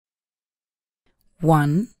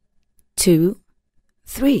1, 2,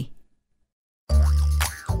 3.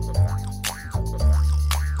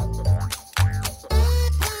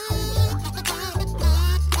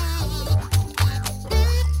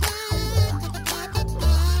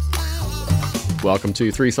 Welcome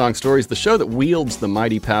to Three Song Stories, the show that wields the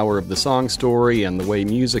mighty power of the song story and the way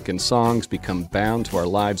music and songs become bound to our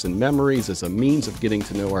lives and memories as a means of getting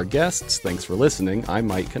to know our guests. Thanks for listening. I'm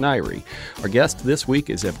Mike Kanairi. Our guest this week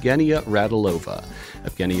is Evgeniya Radilova.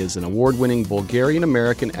 Evgeniya is an award-winning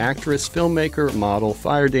Bulgarian-American actress, filmmaker, model,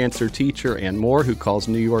 fire dancer, teacher, and more who calls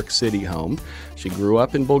New York City home. She grew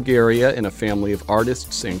up in Bulgaria in a family of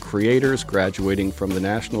artists and creators, graduating from the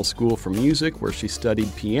National School for Music, where she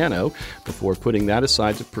studied piano before putting that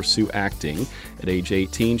aside to pursue acting. At age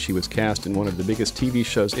 18, she was cast in one of the biggest TV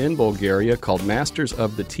shows in Bulgaria called Masters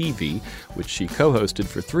of the TV, which she co-hosted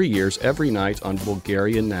for 3 years every night on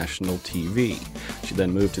Bulgarian national TV. She then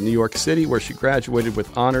moved to New York City, where she graduated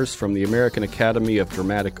with honors from the American Academy of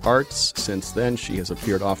Dramatic Arts. Since then, she has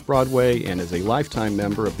appeared off-Broadway and is a lifetime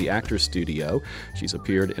member of the Actors Studio. She's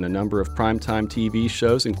appeared in a number of primetime TV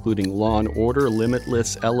shows, including Law & Order,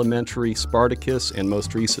 Limitless, Elementary, Spartacus, and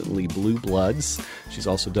most recently Blue Bloods. She's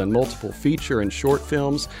also done multiple feature and short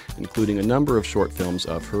films, including a number of short films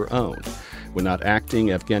of her own. When not acting,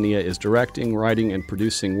 Evgeniya is directing, writing, and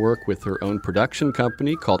producing work with her own production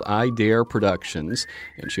company called I Dare Productions,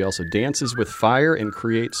 and she also dances with fire and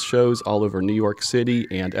creates shows all over New York City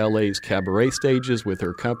and LA's cabaret stages with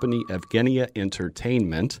her company Evgeniya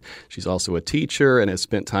Entertainment. She's also a teacher and has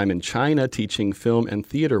spent time in China teaching film and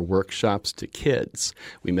theater workshops to kids.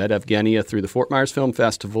 We met Evgeniya through the Fort Myers Film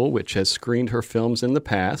Festival, which has screened her films in the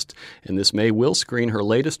past, and this May will screen her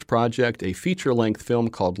latest project, a feature-length film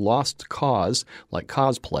called Lost Cause, like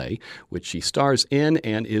cosplay, which she stars in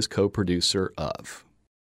and is co-producer of.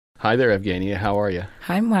 Hi there, Evgeniya. How are you?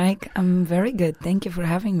 Hi, Mike. I'm very good. Thank you for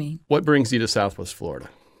having me. What brings you to Southwest Florida?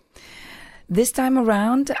 This time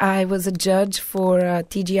around, I was a judge for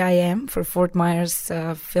TGIM, for Fort Myers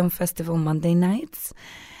Film Festival Monday nights,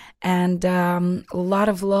 and a lot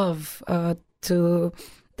of love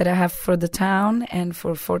that I have for the town and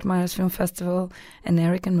for Fort Myers Film Festival, and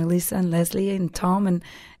Eric and Melissa and Leslie and Tom and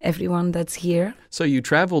everyone that's here. So you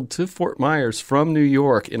traveled to Fort Myers from New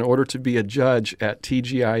York in order to be a judge at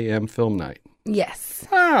TGIM Film Night? Yes.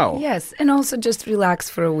 Wow. Yes, and also just relax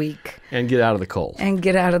for a week. And get out of the cold.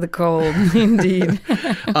 Indeed.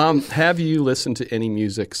 Have you listened to any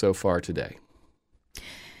music so far today?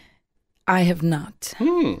 I have not.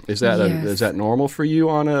 Is that normal for you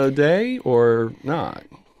on a day or not?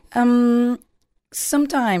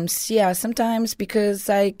 Sometimes because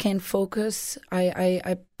I can't focus.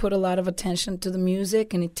 I put a lot of attention to the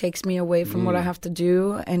music and it takes me away from what I have to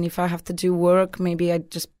do. And if I have to do work, maybe I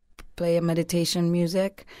just play a meditation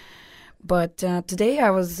music. But today I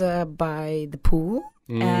was by the pool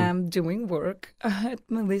doing work at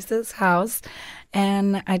Melissa's house,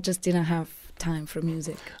 and I just didn't have time for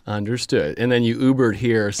music. Understood. And then you Ubered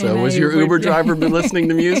here. So was your Uber driver been listening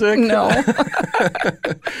to music? No.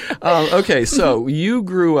 Okay, so you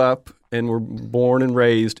grew up and were born and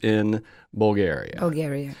raised in Bulgaria.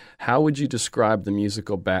 Bulgaria. How would you describe the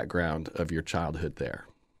musical background of your childhood there?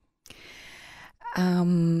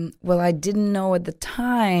 Well, I didn't know at the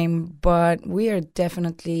time, but we are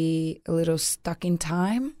definitely a little stuck in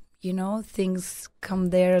time. You know, things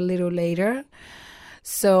come there a little later.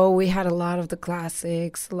 So we had a lot of the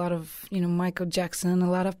classics, a lot of, Michael Jackson, a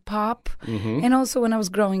lot of pop. Mm-hmm. And also when I was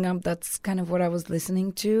growing up, that's kind of what I was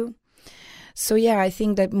listening to. So, yeah, I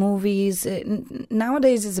think that movies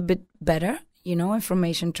nowadays is a bit better.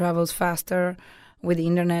 Information travels faster with the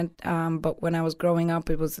internet. But when I was growing up,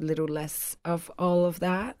 it was a little less of all of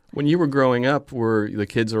that. When you were growing up, were the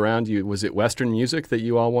kids around you, was it Western music that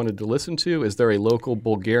you all wanted to listen to? Is there a local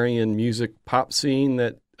Bulgarian music pop scene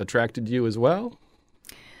that attracted you as well?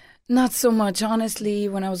 Not so much. Honestly,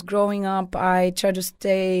 when I was growing up, I just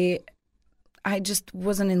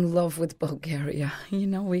wasn't in love with Bulgaria.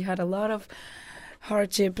 We had a lot of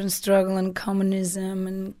hardship and struggle and communism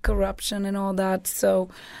and corruption and all that. So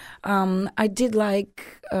I did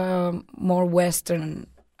like more Western.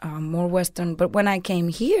 But when I came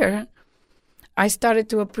here, I started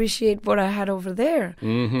to appreciate what I had over there.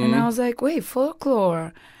 Mm-hmm. And I was like, wait,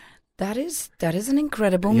 folklore. That is an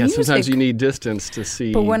incredible music. Yeah, sometimes you need distance to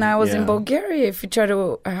see. But when I was in Bulgaria, if you try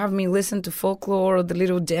to have me listen to folklore or the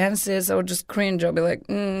little dances, I would just cringe. I'll be like,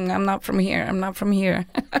 I'm not from here.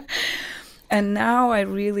 And now I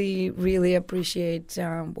really, really appreciate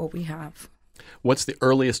what we have. What's the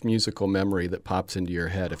earliest musical memory that pops into your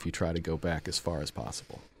head if you try to go back as far as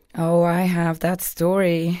possible? Oh, I have that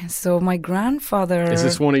story. So my grandfather... Is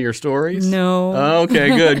this one of your stories? No. Oh,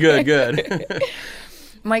 okay, good.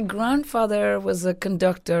 My grandfather was a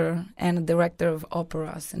conductor and a director of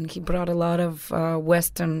operas, and he brought a lot of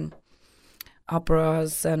Western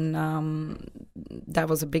operas, and that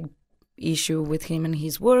was a big issue with him and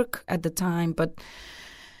his work at the time. But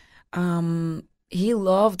he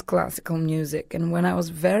loved classical music, and when I was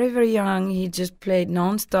very, very young, he just played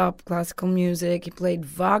nonstop classical music. He played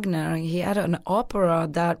Wagner. He had an opera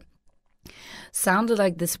that sounded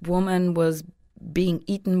like this woman was being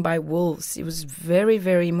eaten by wolves. It was very,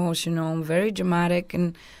 very emotional, very dramatic,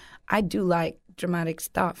 and I do like dramatic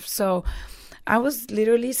stuff. So I was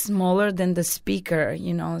literally smaller than the speaker,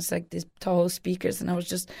 it's like these tall speakers, and I was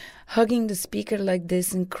just hugging the speaker like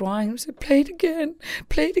this and crying. I was like, play it again,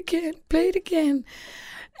 play it again, play it again.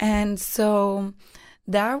 And so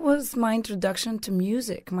that was my introduction to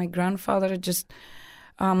music. My grandfather just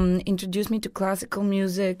introduced me to classical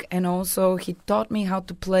music, and also he taught me how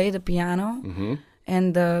to play the piano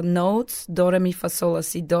and the notes, do, re, mi, fa, sol, la,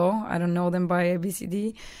 si, do. I don't know them by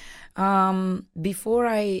ABCD. Before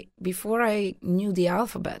I knew the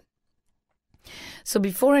alphabet. So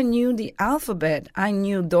before I knew the alphabet, I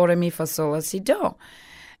knew do, re, mi, fa, sol, la, si, do.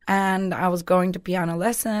 And I was going to piano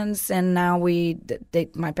lessons, and now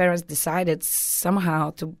my parents decided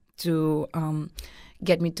somehow to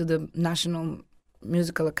get me to the National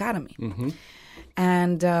Musical Academy.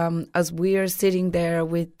 And as we are sitting there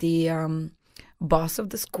with the boss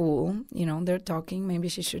of the school, they're talking, maybe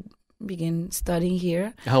she should begin studying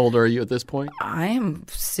here. How old are you at this point? I am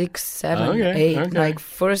 6, 7, 8, like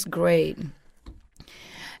first grade.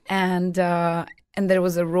 And there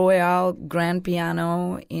was a royal grand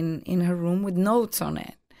piano in her room with notes on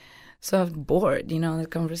it. So I was bored, the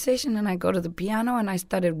conversation, and I go to the piano and I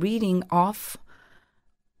started reading off,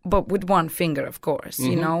 but with one finger, of course,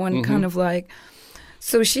 and kind of like...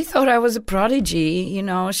 So she thought I was a prodigy,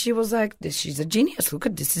 She was like, she's a genius. Look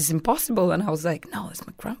at this is impossible. And I was like, no, it's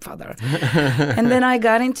my grandfather. And then I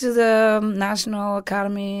got into the National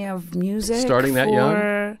Academy of Music. Starting that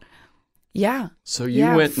young? Yeah. So you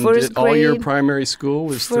went and did all your primary school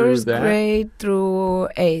was through that? First grade through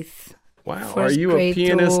 8th. Wow. Are you a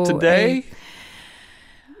pianist today? 8th.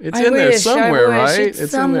 It's in there somewhere, right? It's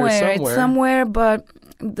somewhere. It's somewhere, but...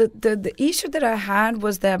 The issue that I had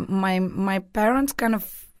was that my parents kind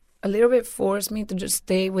of a little bit forced me to just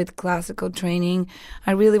stay with classical training.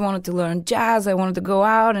 I really wanted to learn jazz. I wanted to go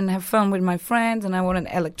out and have fun with my friends, and I wanted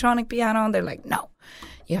electronic piano. And they're like, no,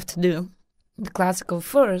 you have to do the classical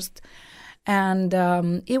first. And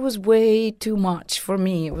it was way too much for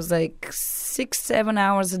me. It was like 6-7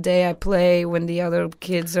 hours a day I play when the other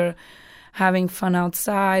kids are having fun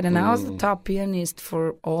outside. And I was the top pianist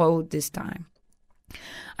for all this time.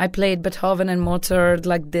 I played Beethoven and Mozart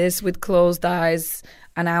like this with closed eyes,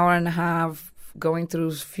 an hour and a half, going through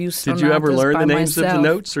a few sonatas. Did you ever learn the names myself. of the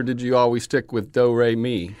notes, or did you always stick with do, re,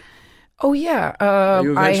 mi? Oh, yeah.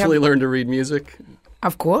 You eventually learned to read music?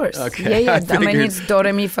 Of course. Okay. Yeah. I mean, it's do,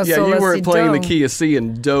 re, mi, fa, sol, la, si, do. Yeah, you weren't playing the key of C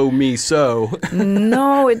and do, mi, so.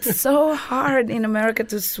 No, it's so hard in America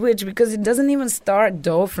to switch because it doesn't even start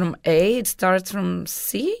do from A. It starts from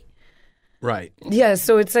C. Right. Yeah,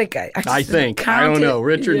 so it's like... I think. I don't know.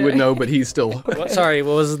 Richard would know, but he's still... Sorry,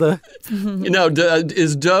 what was the...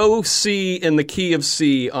 Is do, C in the key of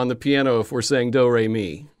C on the piano if we're saying do, re,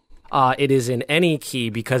 mi? It is in any key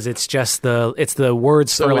because it's the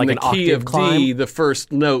words for like an octave climb. So in the key of D, the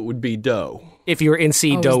first note would be do. If you're in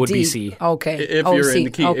C, do would be C. Okay. If you're in the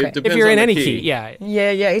key. Okay. It depends if you're in on any the key. Yeah.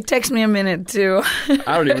 Yeah. It takes me a minute, too.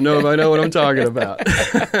 I don't even know if I know what I'm talking about.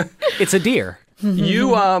 It's a deer.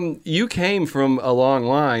 You came from a long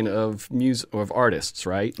line of artists,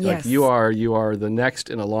 right? Yes. Like you are the next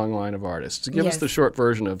in a long line of artists. Give us the short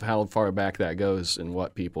version of how far back that goes and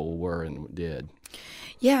what people were and did.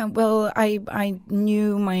 Yeah, well, I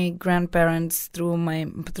knew my grandparents through my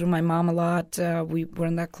mom a lot. We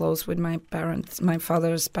weren't that close with my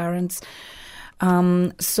father's parents.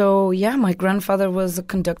 So yeah, my grandfather was a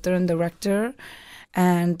conductor and director.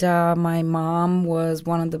 And my mom was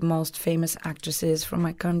one of the most famous actresses from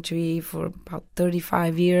my country for about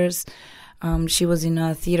 35 years. She was in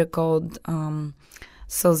a theater called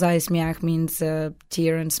Slza i Smiach, means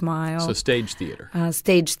tear and smile. So stage theater.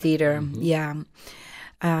 Stage theater, yeah.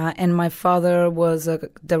 And my father was a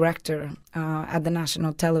director at the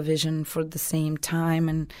national television for the same time.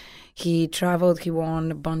 And he traveled, he won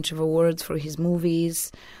a bunch of awards for his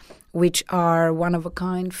movies, which are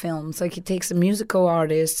one-of-a-kind films. Like, he takes a musical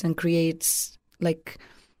artist and creates, like,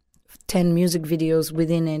 10 music videos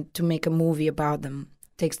within it to make a movie about them.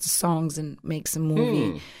 Takes the songs and makes a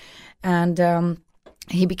movie. And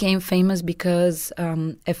he became famous because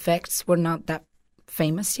effects were not that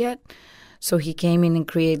famous yet. So he came in and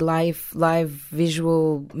created live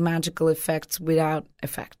visual magical effects without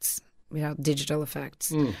digital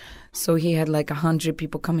effects. So he had like 100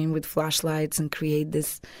 people come in with flashlights and create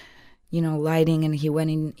this, lighting. And he went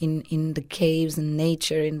in the caves and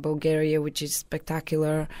nature in Bulgaria, which is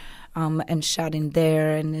spectacular, and shot in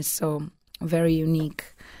there, and it's so very unique.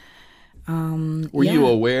 Were you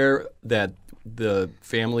aware that the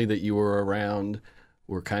family that you were around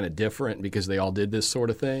were kind of different because they all did this sort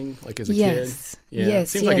of thing, like as a kid? Yeah. Yes.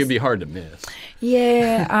 Seems like it'd be hard to miss.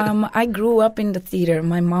 Yeah. I grew up in the theater.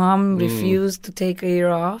 My mom refused to take a year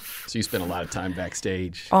off. So you spent a lot of time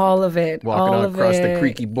backstage. All of it. Walking across the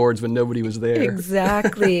creaky boards when nobody was there.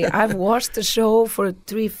 Exactly. I've watched the show for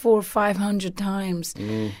 300, 400, 500 times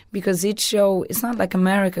because each show, it's not like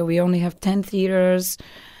America. We only have 10 theaters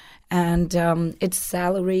and it's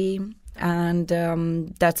salary. And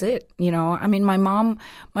that's it, I mean, my mom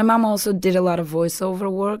also did a lot of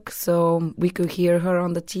voiceover work, so we could hear her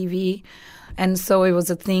on the TV. And so it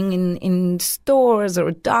was a thing in stores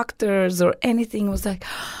or doctors or anything. It was like,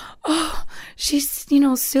 oh, she's,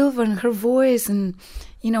 Silva and her voice. And,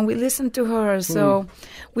 we listened to her. So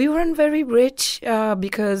we weren't very rich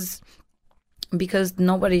because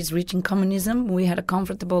nobody's reaching communism. We had a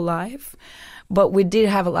comfortable life. But we did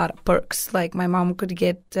have a lot of perks. Like my mom could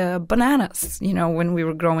get bananas, when we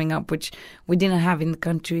were growing up, which we didn't have in the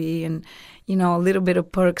country. And, a little bit of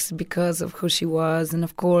perks because of who she was. And,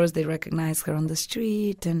 of course, they recognized her on the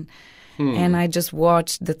street. And I just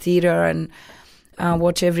watched the theater and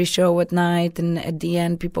watch every show at night. And at the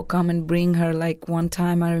end, people come and bring her. Like one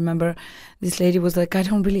time, I remember this lady was like, I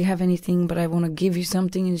don't really have anything, but I want to give you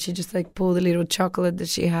something. And she just like pulled a little chocolate that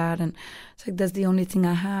she had. And it's like, that's the only thing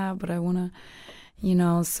I have, but I want to...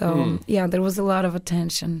 yeah, there was a lot of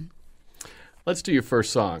attention. Let's do your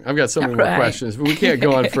first song. I've got so many more questions, but we can't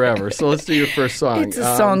go on forever. So let's do your first song. It's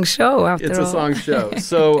a song show, after all. It's a song show.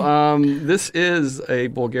 So this is a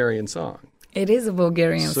Bulgarian song. It is a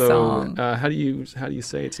Bulgarian song. So how do you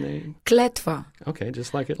say its name? Kletva. Okay,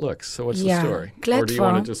 just like it looks. So what's the story? Kletva. Or do you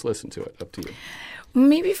want to just listen to it? Up to you.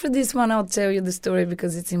 Maybe for this one, I'll tell you the story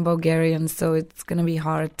because it's in Bulgarian, so it's going to be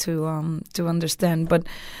hard to understand. But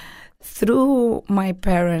through my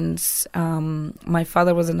parents, my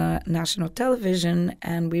father was on a national television,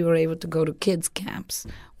 and we were able to go to kids' camps,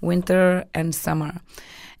 winter and summer.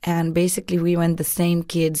 And basically, we went the same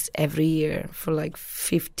kids every year for like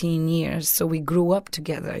 15 years. So we grew up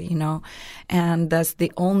together, And that's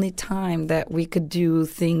the only time that we could do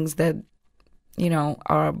things that,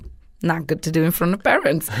 are not good to do in front of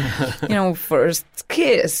parents. First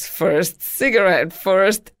kiss, first cigarette,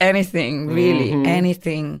 first anything, really,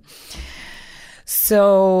 anything.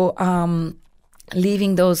 So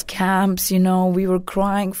leaving those camps, we were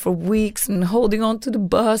crying for weeks and holding on to the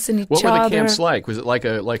bus and each other. What were the camps like? Was it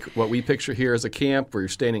like what we picture here as a camp where you're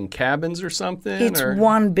staying in cabins or something? It's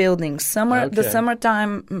one building. The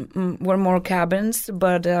summertime were more cabins,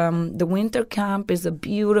 but the winter camp is a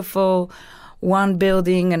beautiful one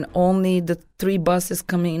building, and only the 3 buses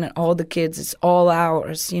come in, and all the kids, it's all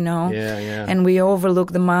ours, Yeah. And we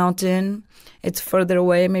overlook the mountain. It's further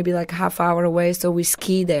away, maybe like half hour away, so we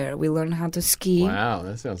ski there. We learn how to ski. Wow,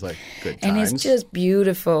 that sounds like good times. And it's just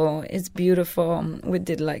beautiful. It's beautiful. We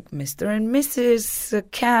did like Mr. and Mrs.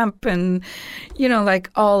 Camp and,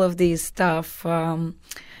 like all of these stuff.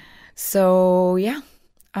 So, yeah.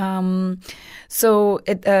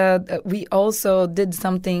 We also did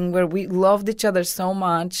something where we loved each other so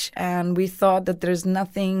much, and we thought that there's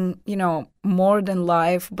nothing, more than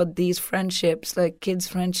life but these friendships, like kids'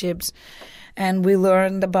 friendships. And we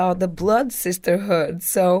learned about the blood sisterhood.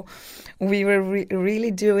 So we were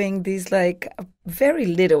really doing these like very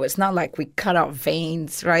little. It's not like we cut out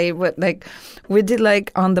veins, right? But like we did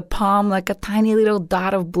like on the palm, like a tiny little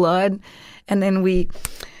dot of blood. And then we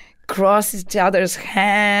cross each other's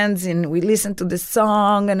hands and we listen to the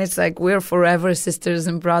song, and it's like we're forever sisters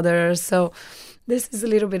and brothers. So this is a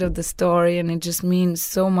little bit of the story, and it just means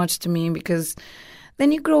so much to me because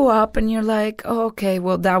then you grow up and you're like, oh, okay,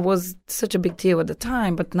 well, that was such a big deal at the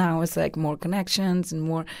time, but now it's like more connections and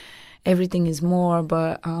more, everything is more.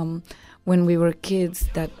 But when we were kids,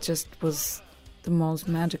 that just was the most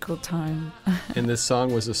magical time. And this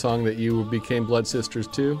song was a song that you became blood sisters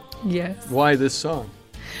to? Yes. Why this song?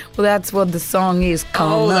 Well, that's what the song is.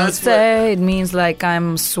 It means like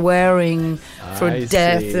I'm swearing for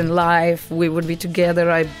death and life. We would be together.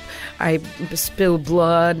 I spill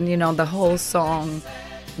blood. The whole song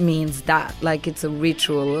means that. Like it's a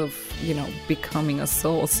ritual of, becoming a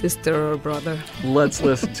soul sister or brother. Let's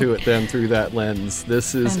listen to it then through that lens.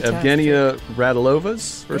 This is Fantastic. Evgeniya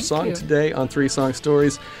Radilova's first Thank song you. today on Three Song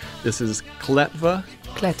Stories. This is Kletva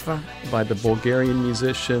Kletva. by the Bulgarian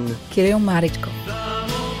musician Kirill Maritko.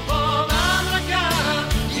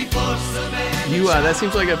 You. That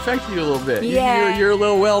seems like it affected you a little bit. Yeah. You're a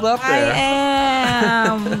little welled up there. I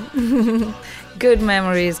am. Good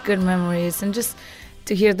memories. And just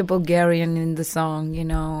to hear the Bulgarian in the song,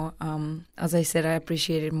 as I said, I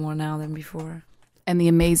appreciate it more now than before. And the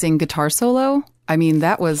amazing guitar solo. I mean,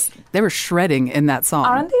 they were shredding in that song.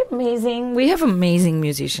 Aren't they amazing? We have amazing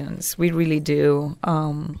musicians. We really do.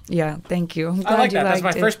 Thank you. I'm glad I like you that. That's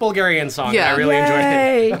liked my it. first Bulgarian song. Yeah. I really enjoyed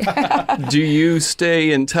it. Yay. Do you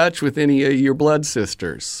stay in touch with any of your blood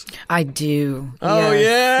sisters? I do. Oh, Yes,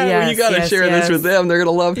 yeah? Well, you yes, got to yes, share yes. this with them. They're going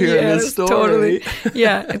to love hearing Yes, this story. Totally.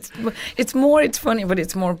 Yeah, it's funny, but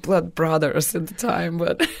it's more blood brothers at the time.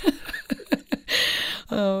 But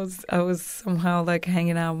I was somehow like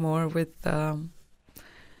hanging out more with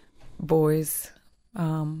boys.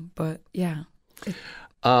 But yeah.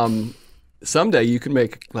 Someday you could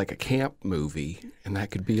make like a camp movie, and that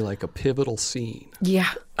could be like a pivotal scene. Yeah.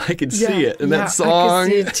 I could see it in that I song.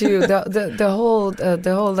 could see it too. The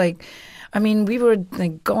whole like, I mean, we were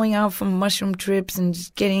like going out for mushroom trips and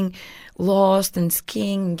just getting lost and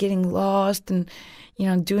skiing and getting lost and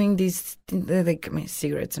doing these like, I mean,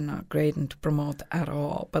 cigarettes are not great and to promote at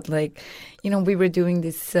all, but like, we were doing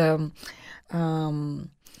this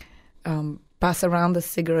pass around the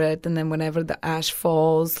cigarette, and then whenever the ash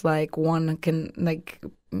falls, like one can like,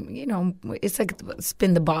 it's like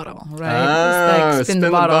spin the bottle, right? It's like spin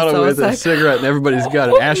the bottle So with it's a like, cigarette, and everybody's got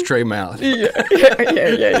an ashtray mouth.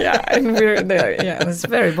 yeah. And we're there. Yeah, it's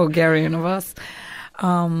very Bulgarian of us.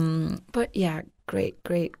 But yeah,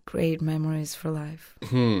 great memories for life.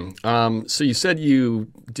 So you said you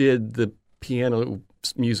did the piano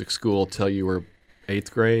music school till you were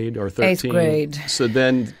 8th grade or 13? 8th grade. So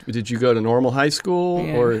then did you go to normal high school?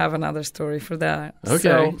 Yeah, or I have another story for that. Okay.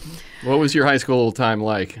 So, What was your high school time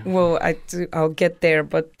like? well, I'll get there.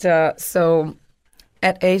 But so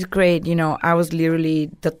at 8th grade, I was literally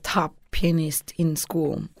the top pianist in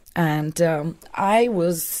school. And I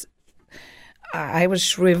was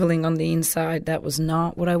shriveling on the inside. That was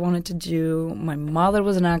not what I wanted to do. My mother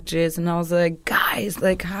was an actress, and I was like, guys,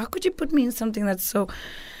 like, how could you put me in something that's so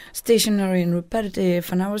stationary and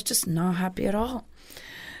repetitive? And I was just not happy at all.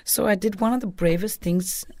 So I did one of the bravest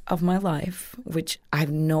things of my life, which I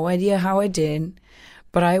have no idea how I did,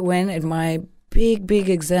 but I went at my big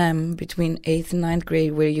exam between 8th and 9th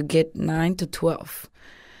grade, where you get 9 to 12.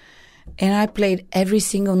 And I played every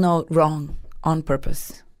single note wrong on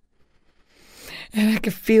purpose. And I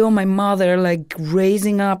could feel my mother like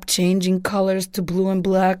raising up, changing colors to blue and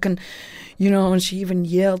black. And, and she even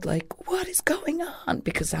yelled like, what is going on?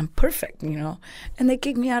 Because I'm perfect, And they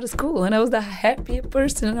kicked me out of school. And I was the happiest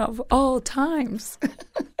person of all times.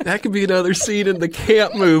 That could be another scene in the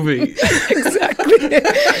camp movie. Exactly.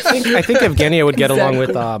 I think Evgeniya would get along with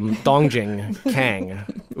Dongjing Kang.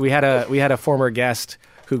 We had a former guest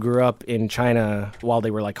who grew up in China while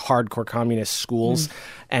they were like hardcore communist schools,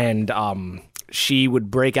 and she would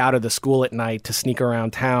break out of the school at night to sneak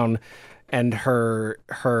around town, and her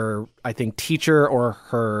I think teacher or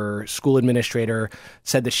her school administrator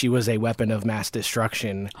said that she was a weapon of mass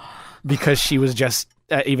destruction because she was just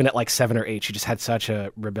even at like 7 or 8, she just had such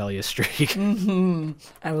a rebellious streak.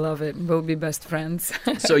 I love it. We'll be best friends.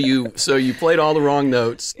 So you played all the wrong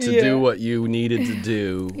notes to do what you needed to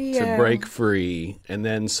do to Yeah. break free, and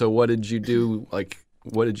then so what did you do? Like,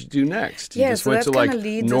 what did you do next? You just so went that to like kind of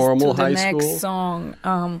leads normal us to high the next school.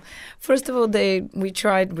 song. First of all, we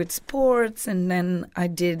tried with sports, and then I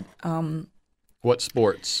did What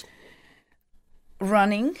sports?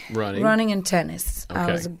 running and tennis. I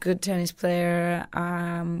Okay. was a good tennis player.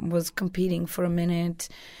 Was competing for a minute,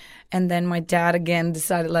 and then my dad again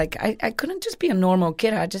decided like I couldn't just be a normal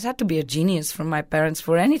kid. I just had to be a genius from my parents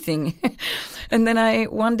for anything. And then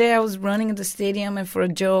one day I was running in the stadium, and for a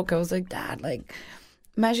joke I was like, Dad, like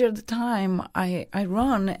measure the time I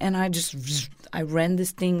run, and I ran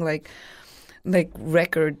this thing like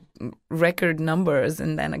record numbers.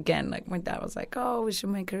 And then again, like my dad was like, oh, we should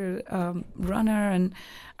make her runner, and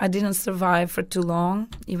I didn't survive for too long,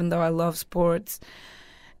 even though I love sports.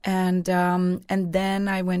 And then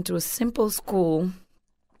I went to a simple school,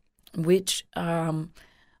 which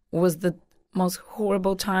was the most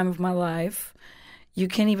horrible time of my life. You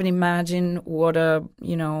can't even imagine what a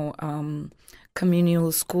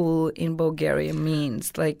communal school in Bulgaria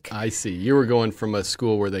means. Like, I see. You were going from a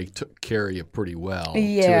school where they took care of you pretty well to a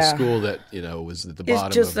Yeah. school that, was at the bottom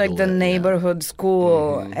it's just of like the list. neighborhood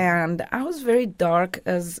school, Mhm. and I was very dark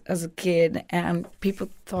as a kid, and people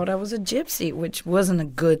thought I was a gypsy, which wasn't a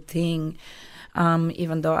good thing.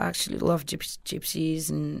 Even though I actually love gypsies,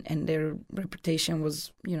 and their reputation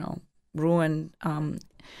was, ruined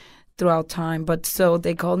throughout time. But so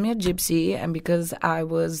they called me a gypsy, and because I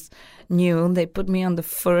was new, they put me on the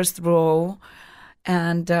first row,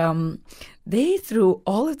 and they threw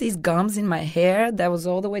all of these gums in my hair that was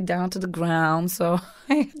all the way down to the ground. So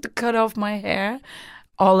I had to cut off my hair,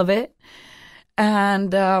 all of it.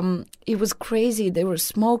 And it was crazy. They were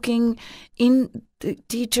smoking the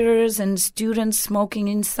teachers and students smoking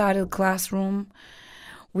inside of the classroom.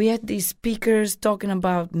 We had these speakers talking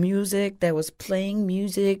about music. That was playing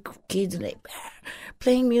music. Kids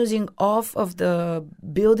playing music off of the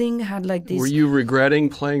building. Had like these. Were you regretting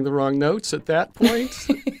playing the wrong notes at that point?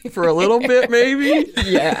 For a little bit, maybe?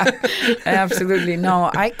 Yeah, absolutely. No,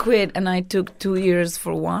 I quit, and I took 2 years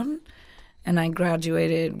for one. And I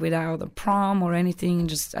graduated without a prom or anything.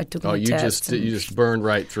 I took my test. You just burned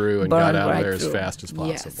right through and got out of there as fast as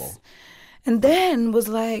possible. Yes. And then was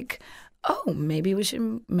like, oh, maybe we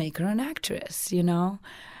should make her an actress,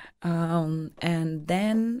 And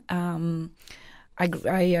then I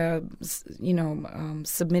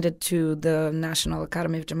submitted to the National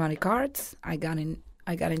Academy of Dramatic Arts. I got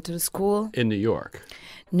into the school In New York.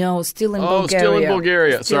 No, still in Bulgaria. Oh, still in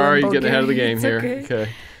Bulgaria. Sorry, getting ahead of the game It's here. Okay.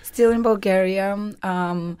 Still in Bulgaria.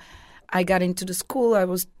 I got into the school.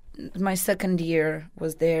 My second year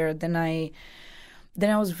was there. Then I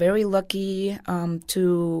was very lucky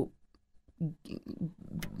to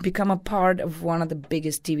become a part of one of the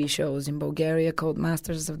biggest TV shows in Bulgaria called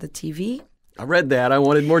Masters of the TV. I read that. I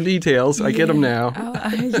wanted more details. I get them now.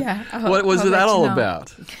 What was that all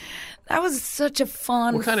about? That was such a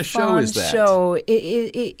fun. What kind of show is that?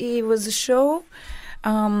 It was a show.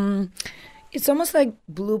 It's almost like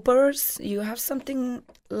bloopers. You have something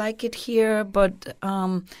like it here, but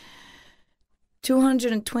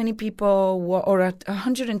 220 people or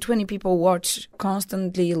 120 people watch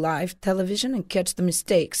constantly live television and catch the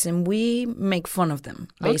mistakes, and we make fun of them,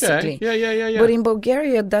 basically. Okay. Yeah. But in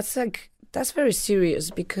Bulgaria, that's very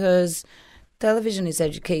serious because television is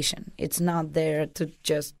education. It's not there to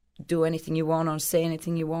just do anything you want or say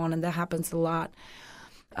anything you want, and that happens a lot.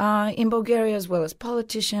 In Bulgaria, as well as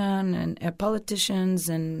politicians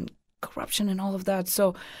and corruption and all of that.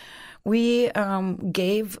 So we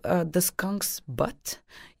gave the skunk's butt.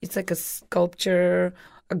 It's like a sculpture,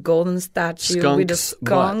 a golden statue with a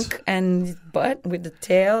skunk and butt with the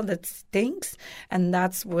tail that stinks. And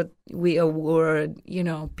that's what we award,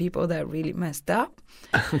 people that really messed up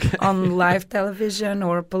on live television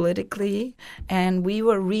or politically. And we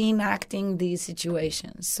were reenacting these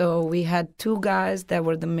situations. So we had two guys that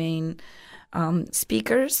were the main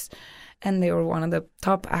speakers, and they were one of the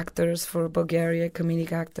top actors for Bulgaria,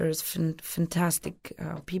 comedic actors, fantastic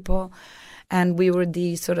people. And we were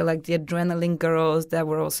the sort of like the adrenaline girls that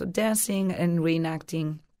were also dancing and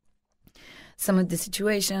reenacting some of the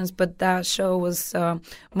situations. But that show was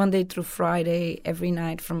Monday through Friday, every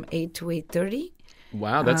night from 8 to 8:30.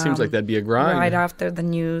 Wow, that seems like that'd be a grind. Right after the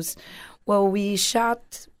news. Well, we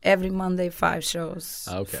shot every Monday 5 shows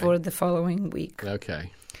for the following week.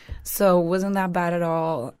 Okay. So it wasn't that bad at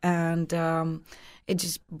all. And it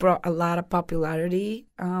just brought a lot of popularity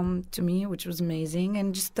to me, which was amazing.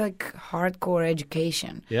 And just like hardcore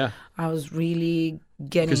education. Yeah. I was really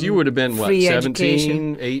getting Because you would have been, what, 17,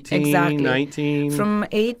 education. 18, Exactly. 19? From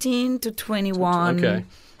 18 to 21, Okay.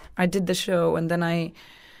 I did the show. And then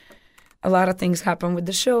a lot of things happened with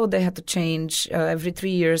the show. They had to change. Every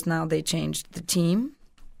 3 years now, they changed the team.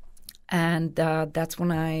 And that's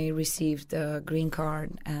when I received the green card.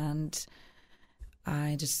 And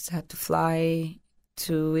I just had to fly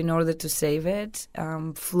in order to save it.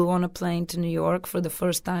 Flew on a plane to New York for the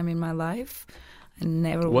first time in my life. I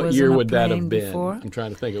never What was year on a would that plane have been? before. I'm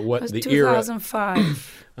trying to think of what It was the 2005.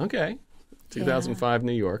 era. Okay. 2005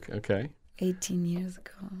 New York. Okay. 18 years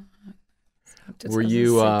ago. So Were you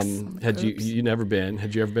 2006. you never been?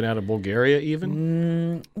 Had you ever been out of Bulgaria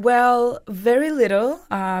even? Well, very little.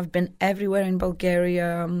 I've been everywhere in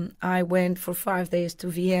Bulgaria. I went for 5 days to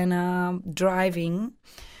Vienna driving.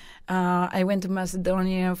 I went to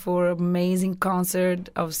Macedonia for an amazing concert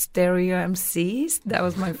of stereo MCs. That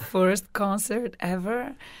was my first concert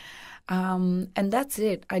ever. And that's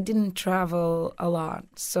it. I didn't travel a lot.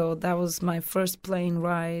 So that was my first plane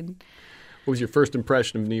ride. What was your first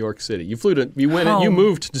impression of New York City? You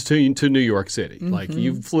moved to New York City. Mm-hmm. Like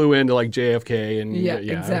you flew into like JFK and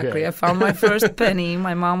exactly. Okay. I found my first penny.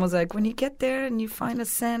 My mom was like, when you get there and you find a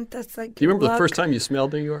cent, that's like. Do you remember the first time you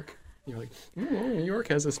smelled New York? You're like, New York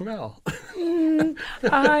has a smell.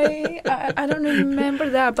 I don't remember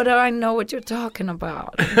that, but I know what you're talking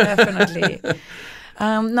about. Definitely.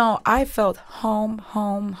 No, I felt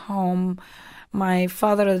home. My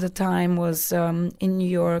father at the time was in New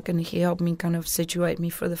York, and he helped me kind of situate me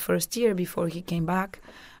for the first year before he came back,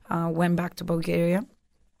 went back to Bulgaria.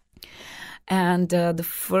 And the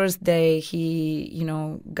first day he,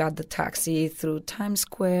 got the taxi through Times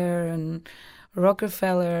Square and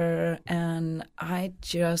Rockefeller, and I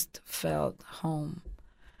just felt home.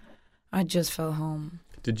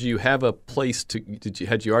 Did you have a place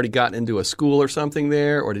had you already gotten into a school or something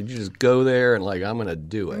there, or did you just go there and like, I'm going to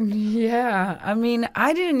do it? Yeah. I mean,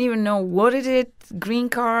 I didn't even know what it is, green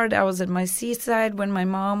card. I was at my seaside when my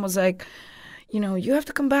mom was like, you have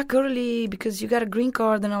to come back early because you got a green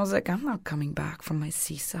card. And I was like, I'm not coming back from my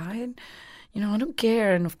seaside. I don't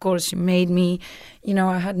care. And of course, she made me,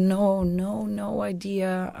 I had no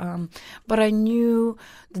idea. But I knew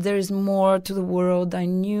that there is more to the world. I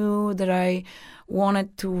knew that I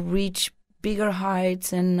wanted to reach bigger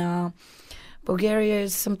heights. And Bulgaria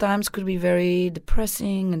sometimes could be very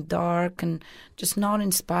depressing and dark and just not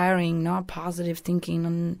inspiring, not positive thinking,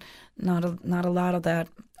 and not a lot of that.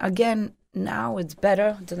 Again, now it's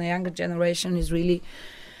better. The younger generation is really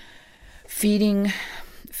feeding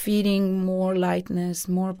more lightness,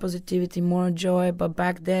 more positivity, more joy. But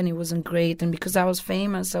back then it wasn't great. And because I was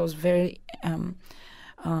famous, I was very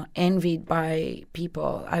envied by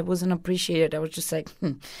people. I wasn't appreciated. I was just like,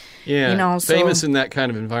 Yeah, famous in that kind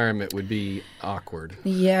of environment would be awkward.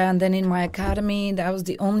 Yeah, and then in my academy, I was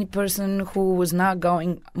the only person who was not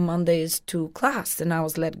going Mondays to class, and I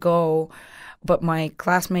was let go. But my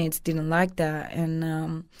classmates didn't like that.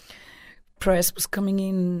 And press was coming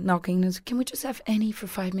in, knocking, and said, can we just have Annie for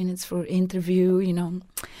 5 minutes for interview, and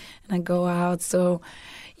I go out. So,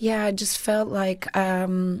 yeah, I just felt like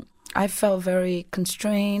I felt very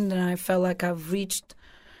constrained, and I felt like I've reached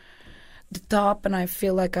the top, and I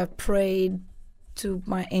feel like I prayed to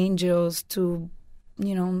my angels to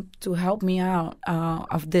help me out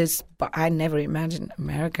of this. But I never imagined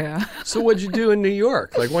America. So what'd you do in New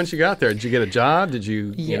York? Like once you got there, did you get a job? Did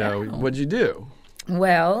you, what'd you do?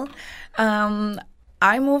 Well,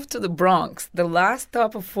 I moved to the Bronx, the last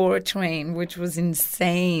stop of 4 train, which was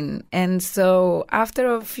insane. And so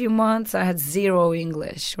after a few months, I had zero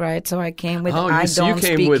English, right? So I came with, I don't speak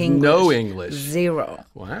English. You came with no English. Zero.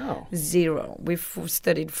 Wow. Zero. We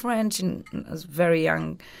studied French and as very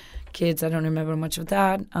young kids. I don't remember much of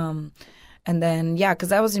that. And then,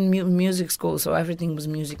 because I was in music school, so everything was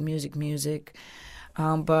music.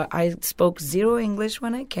 But I spoke zero English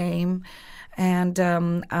when I came. And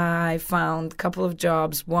I found a couple of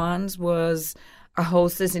jobs. One was a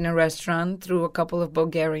hostess in a restaurant through a couple of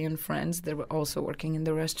Bulgarian friends that were also working in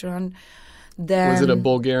the restaurant. Then, was it a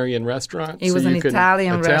Bulgarian restaurant? It was an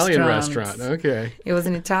Italian restaurant. Okay. It was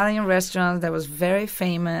an Italian restaurant that was very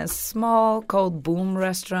famous, small, called Boom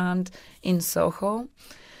Restaurant in Soho.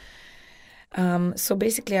 So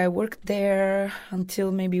basically I worked there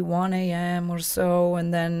until maybe 1 a.m. or so,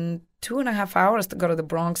 and then 2.5 hours to go to the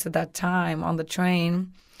Bronx at that time on the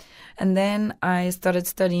train. And then I started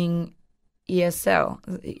studying ESL,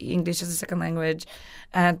 English as a Second Language,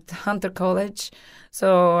 at Hunter College.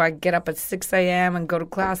 So I get up at 6 a.m. and go to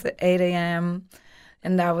class at 8 a.m.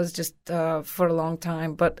 And that was just for a long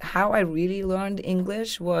time. But how I really learned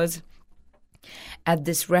English was at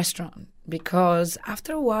this restaurant. Because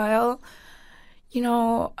after a while,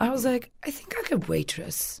 I was like, I think I could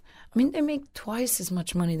waitress. I mean, they make twice as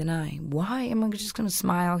much money than I. Why am I just going to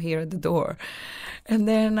smile here at the door? And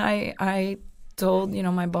then I told,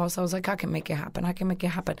 my boss, I was like, I can make it happen.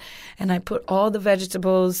 And I put all the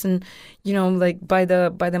vegetables and, like by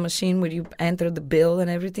the machine where you enter the bill and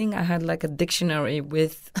everything, I had like a dictionary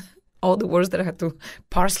with all the words that I had to.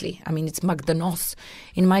 Parsley. I mean, it's McDonald's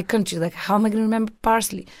in my country. Like, how am I going to remember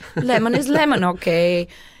parsley? Lemon is lemon, okay.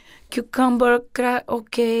 Cucumber,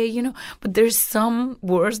 okay, but there's some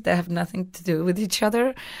words that have nothing to do with each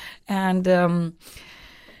other. And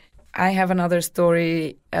I have another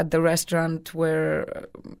story at the restaurant where,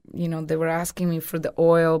 they were asking me for the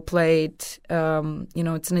oil plate.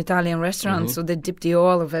 It's an Italian restaurant, so they dip the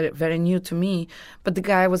oil, very, very new to me. But the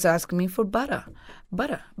guy was asking me for butter.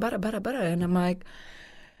 And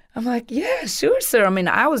I'm like, yeah, sure, sir. I mean,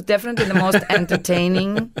 I was definitely the most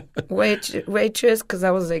entertaining waitress because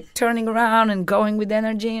I was like turning around and going with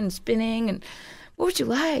energy and spinning and what would you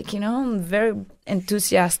like? I'm very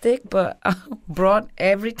enthusiastic, but brought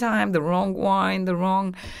every time the wrong wine, the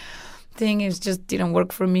wrong thing. It just didn't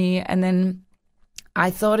work for me. And then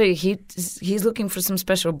I thought he's looking for some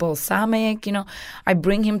special balsamic. I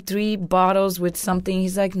bring him 3 bottles with something.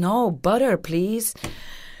 He's like, no, butter, please.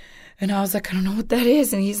 And I was like, I don't know what that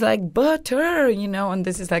is. And he's like, butter, and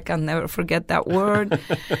this is like, I'll never forget that word.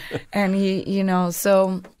 And he,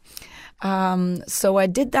 so I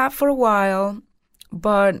did that for a while,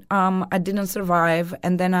 but I didn't survive.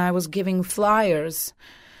 And then I was giving flyers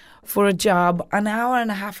for a job an hour and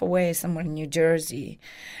a half away somewhere in New Jersey.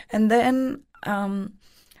 And then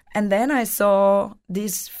I saw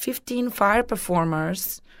these 15 fire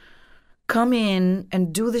performers come in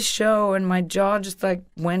and do the show, and my jaw just like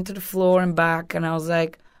went to the floor and back, and I was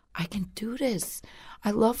like, I can do this.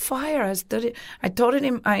 I love fire. I studied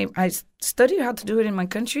how to do it in my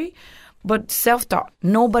country, but self-taught.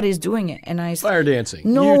 Nobody's doing it, and fire dancing.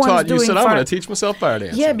 No one's doing You said, fire. I'm going to teach myself fire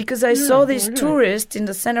dancing. Yeah, because I saw these tourists in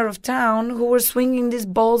the center of town who were swinging these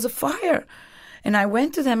balls of fire. And I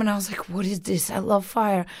went to them and I was like, what is this? I love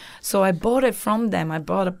fire. So I bought it from them. I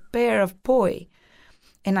bought a pair of poi.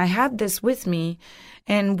 And I had this with me.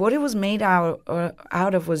 And what it was made out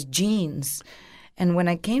of was jeans. And when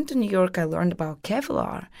I came to New York, I learned about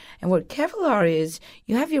Kevlar. And what Kevlar is,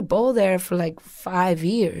 you have your bowl there for like 5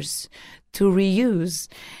 years to reuse.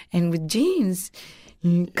 And with jeans,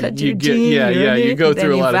 you cut your jeans. You go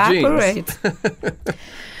through a lot of jeans.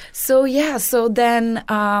 So then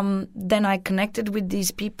I connected with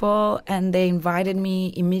these people, and they invited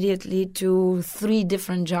me immediately to 3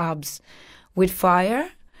 different jobs with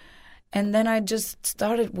fire. And then I just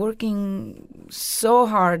started working so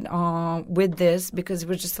hard with this because it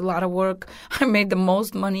was just a lot of work. I made the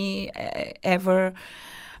most money ever.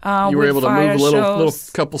 You were able to move a little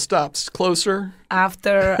couple stops closer.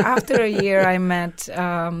 After a year, I met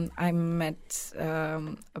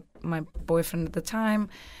my boyfriend at the time,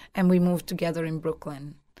 and we moved together in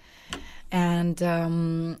Brooklyn. And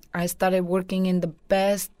I started working in the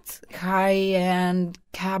best high-end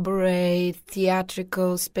cabaret,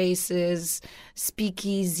 theatrical spaces,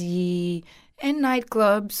 speakeasy, and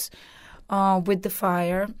nightclubs with the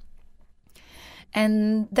fire.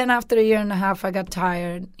 And then after a year and a half, I got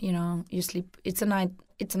tired. You sleep. It's a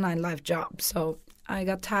nightlife job, so I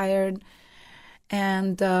got tired,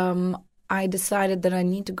 and I decided that I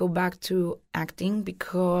need to go back to acting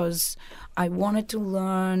because I wanted to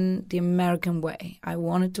learn the American way. I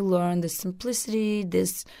wanted to learn the simplicity,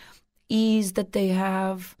 this ease that they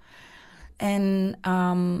have. And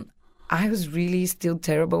I was really still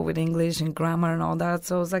terrible with English and grammar and all that.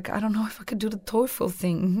 So I was like, I don't know if I could do the TOEFL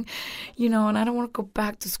thing, and I don't want to go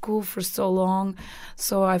back to school for so long.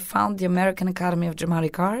 So I found the American Academy of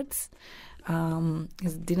Dramatic Arts.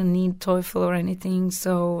 It didn't need TOEFL or anything,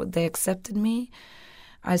 so they accepted me.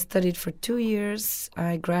 I studied for 2 years.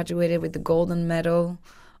 I graduated with the golden medal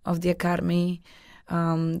of the Academy,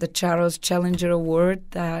 the Charles Challenger Award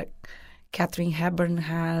that Katharine Hepburn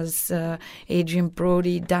has, Adrian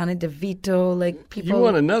Brody, Danny DeVito, like people. You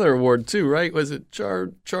won another award too, right? Was it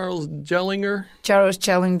Charles Gellinger? Charles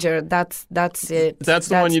Challenger, that's it. That's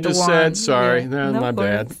the one you just said? Sorry, no, my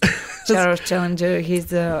bad. Charles Challenger,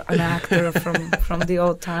 he's an actor from the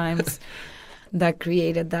old times that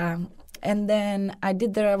created that. And then I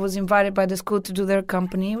was invited by the school to do their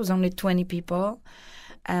company. It was only 20 people.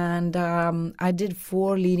 And I did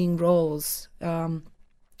 4 leading roles.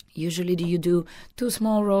 Usually you do 2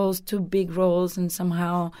 small roles, 2 big roles, and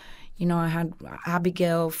somehow, I had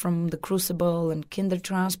Abigail from The Crucible and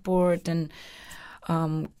Kindertransport and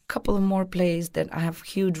a couple of more plays that I have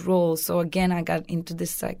huge roles. So again, I got into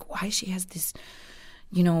this like, why she has this,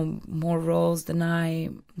 more roles than I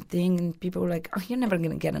thing. And people were like, oh, you're never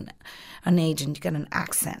going to get an agent. You got an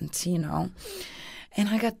accent, And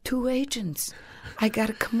I got 2 agents. I got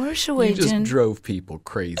a commercial agent. You just drove people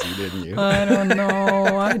crazy, didn't you? I don't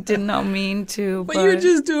know. I did not mean to. But you're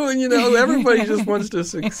just doing, everybody just wants to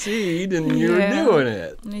succeed, and you're doing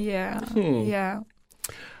it. Yeah, yeah.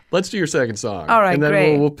 Let's do your second song. All right, and then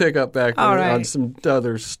great. we'll pick up back right. on some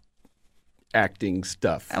other acting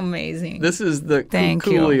stuff. Amazing. This is the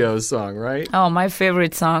Coolio song, right? Oh, my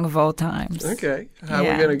favorite song of all times. Okay. How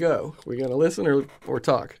are we going to go? We're going to listen or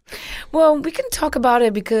talk? Well, we can talk about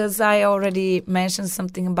it because I already mentioned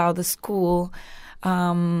something about the school.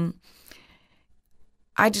 I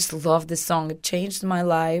just love this song. It changed my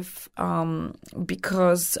life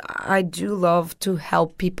because I do love to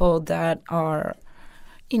help people that are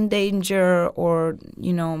in danger or,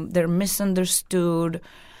 they're misunderstood.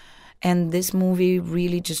 And this movie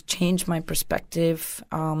really just changed my perspective.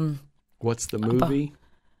 What's the movie?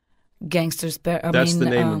 Gangsters. That's the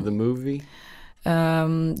name of the movie?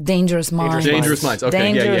 Dangerous Minds. Dangerous Minds. Okay,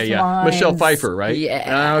 Dangerous yeah. Minds. Michelle Pfeiffer, right?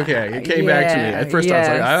 Yeah. Okay, it came back to me. At first I was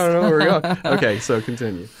like, I don't know where we're going. Okay, so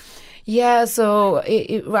continue. Yeah, so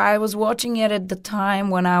I was watching it at the time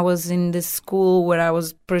when I was in this school where I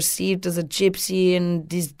was perceived as a gypsy, and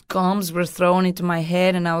these gums were thrown into my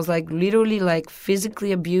head, and I was like literally like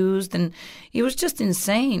physically abused, and it was just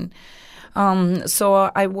insane.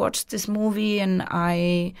 So I watched this movie, and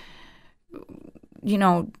I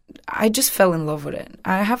just fell in love with it.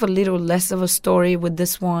 I have a little less of a story with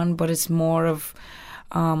this one, but it's more of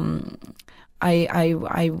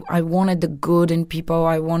I wanted the good in people.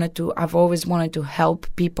 I've always wanted to help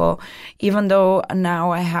people, even though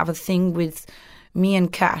now I have a thing with me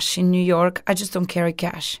and cash in New York. I just don't carry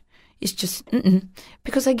cash. It's just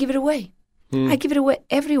because I give it away. I give it away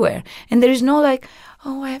everywhere, and there is no like,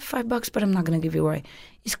 oh, I have $5, but I'm not going to give it away.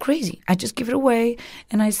 It's crazy. I just give it away,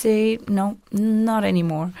 and I say no, not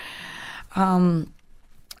anymore. But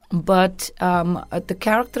the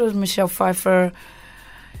character of Michelle Pfeiffer,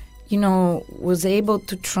 was able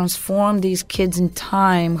to transform these kids in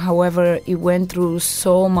time. However, it went through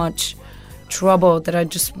so much trouble that I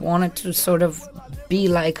just wanted to sort of be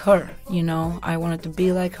like her, I wanted to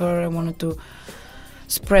be like her. I wanted to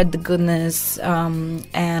spread the goodness,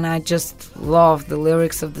 and I just love the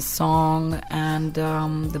lyrics of the song and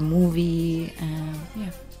the movie, and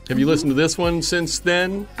yeah. Have you listened to this one since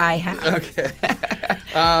then? I have. Okay.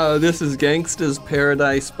 This is Gangsta's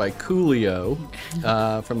Paradise by Coolio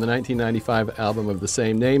from the 1995 album of the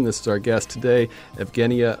same name. This is our guest today,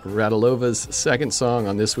 Evgeniya Radilova's second song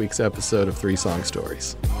on this week's episode of Three Song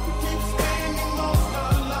Stories.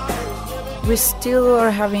 We still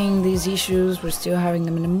are having these issues. We're still having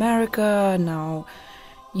them in America now.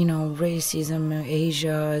 Racism in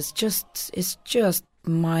Asia is just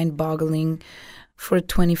mind-boggling for the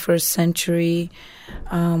 21st century,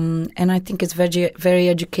 and I think it's very, very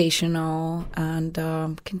educational, and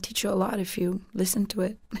can teach you a lot if you listen to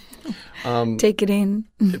it. Take it in.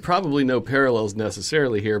 Probably no parallels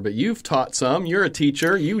necessarily here, but you've taught some. You're a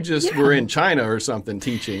teacher. You just were in China or something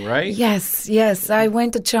teaching, right? Yes. I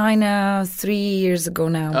went to China 3 years ago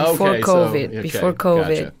now, before COVID. Before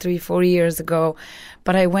COVID, gotcha. 3-4 years ago.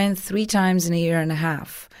 But I went 3 times in a year and a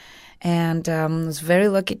half. And I was very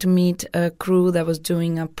lucky to meet a crew that was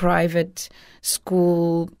doing a private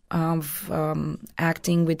school of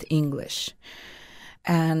acting with English.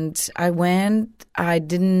 And I went. I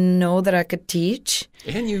didn't know that I could teach.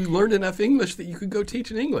 And you learned enough English that you could go teach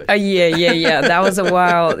in English. Yeah. That was a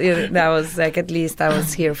while. That was like at least I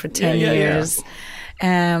was here for 10 years.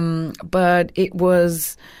 But it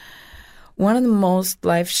was one of the most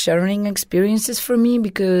life-shattering experiences for me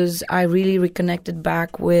because I really reconnected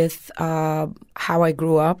back with how I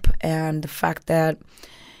grew up and the fact that,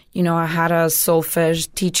 I had a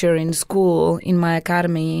solfege teacher in school, in my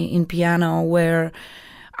academy, in piano, where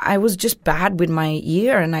I was just bad with my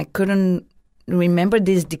ear and I couldn't remember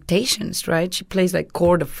these dictations, right? She plays like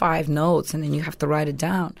chord of 5 notes and then you have to write it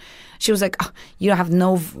down. She was like, oh, you have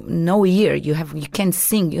no ear, you can't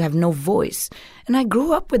sing, you have no voice. And I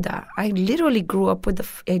grew up with that. I literally grew up with the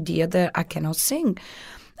idea that I cannot sing.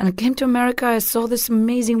 And I came to America, I saw this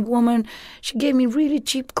amazing woman. She gave me really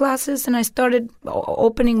cheap classes and I started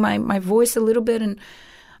opening my voice a little bit and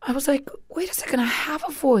I was like, wait a second, I have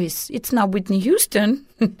a voice. It's not Whitney Houston,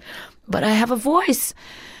 but I have a voice.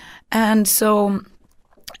 And so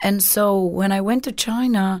when I went to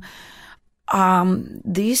China,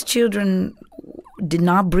 these children did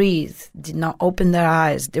not breathe, did not open their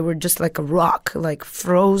eyes. They were just like a rock, like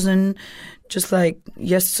frozen, just like,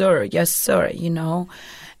 yes, sir,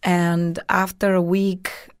 And after a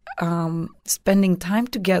week spending time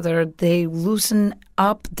together, they loosened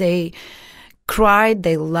up, they cried,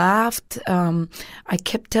 they laughed. I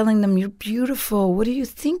kept telling them, you're beautiful. What do you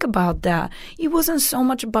think about that? It wasn't so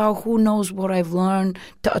much about who knows what I've learned,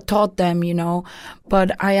 taught them,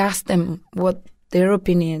 but I asked them what their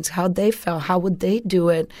opinions, how they felt, how would they do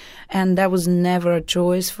it? And that was never a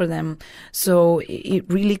choice for them. So it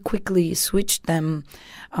really quickly switched them.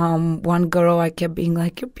 One girl, I kept being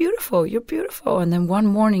like, you're beautiful. And then one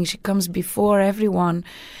morning she comes before everyone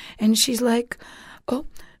and she's like, oh,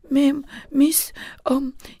 ma'am, miss,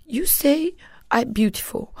 you say I'm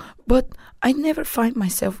beautiful, but I never find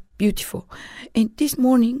myself beautiful. And this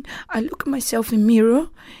morning, I look at myself in mirror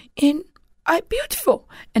and I'm beautiful.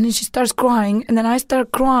 And then she starts crying, and then I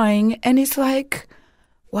start crying, and it's like,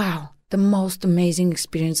 wow, the most amazing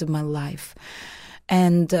experience of my life.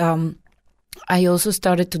 And I also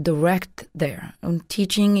started to direct there. I'm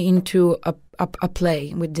teaching into a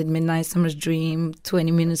play. We did Midnight Summer's Dream,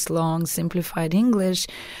 20 minutes long, simplified English.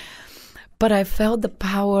 but I felt the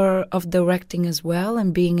power of directing as well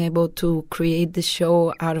and being able to create the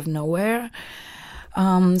show out of nowhere.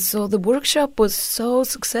 So the workshop was so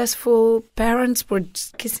successful. Parents were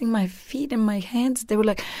just kissing my feet and my hands.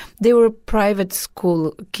 They were private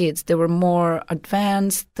school kids. They were more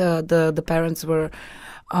advanced. The parents were,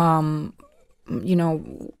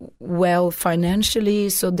 well financially,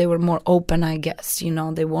 so they were more open, I guess.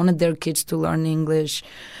 They wanted their kids to learn English.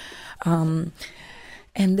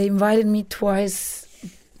 And they invited me twice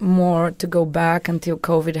more to go back until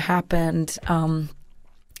COVID happened.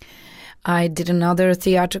 I did another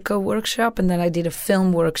theatrical workshop, and then I did a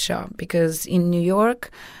film workshop, because in New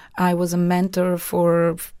York, I was a mentor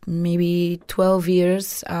for maybe 12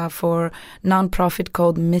 years for a nonprofit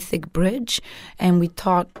called Mythic Bridge, and we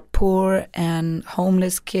taught poor and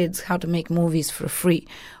homeless kids how to make movies for free.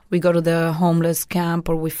 We go to the homeless camp,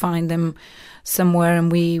 or we find them somewhere,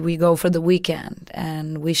 and we go for the weekend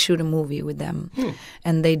and we shoot a movie with them.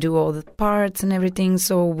 And they do all the parts and everything.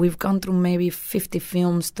 So we've gone through maybe 50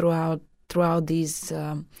 films throughout these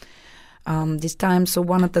times. So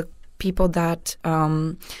one of the people that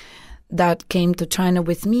came to China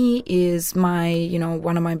with me is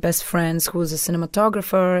one of my best friends, who's a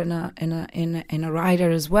cinematographer and a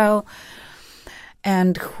writer as well,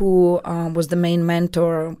 and who was the main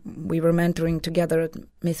mentor. We were mentoring together at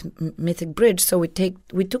Mythic Bridge. So we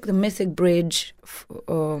took the Mythic Bridge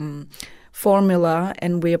formula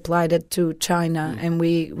and we applied it to China, and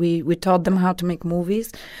we taught them how to make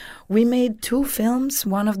movies. We made 2 films.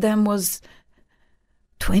 One of them was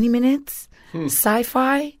 20 minutes,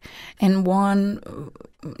 sci-fi, and one,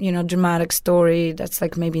 dramatic story that's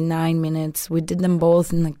like maybe 9 minutes. We did them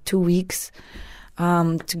both in like 2 weeks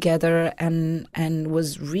together, and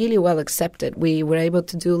was really well accepted. We were able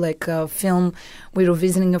to do like a film. We were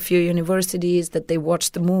visiting a few universities that they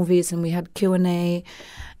watched the movies, and we had Q&A.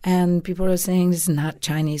 And people are saying this is not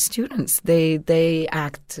Chinese students. They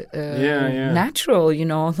act natural,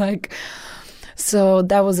 So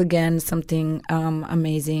that was, again, something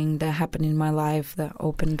amazing that happened in my life that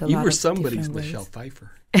opened a lot of different ways. You were somebody's Michelle Pfeiffer.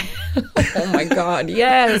 Oh, my God,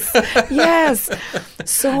 yes, yes.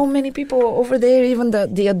 So many people over there, even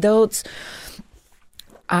the adults.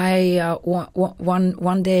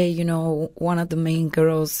 One day, one of the main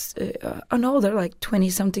girls, an older, like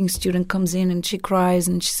 20-something student comes in and she cries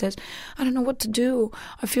and she says, I don't know what to do.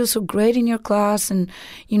 I feel so great in your class, and,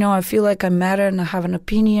 I feel like I matter and I have an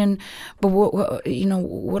opinion. But,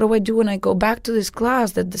 what do I do when I go back to this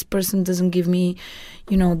class that this person doesn't give me,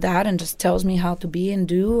 that, and just tells me how to be and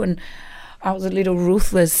do? And I was a little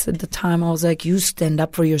ruthless at the time. I was like, you stand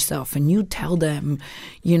up for yourself and you tell them,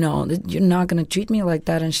 that you're not going to treat me like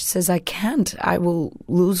that. And she says, I can't. I will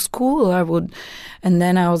lose school. I would. And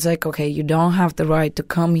then I was like, okay, you don't have the right to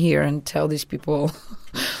come here and tell these people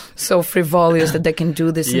so frivolous that they can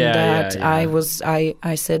do this and that. Yeah.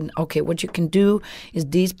 I said, okay, what you can do is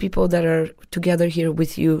these people that are together here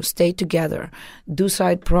with you, stay together, do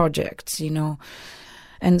side projects,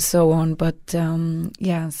 and so on. But, so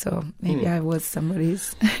maybe I was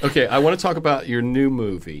somebody's. Okay, I want to talk about your new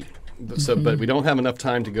movie. But we don't have enough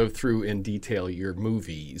time to go through in detail your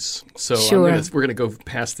movies. So sure. We're going to go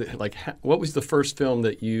past it. Like, what was the first film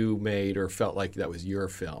that you made or felt like that was your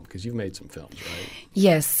film? Because you've made some films, right?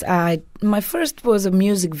 Yes. My first was a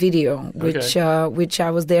music video, which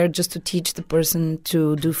I was there just to teach the person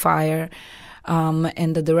to do fire.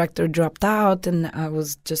 And the director dropped out, and I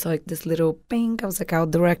was just like this little pink. I was like, I'll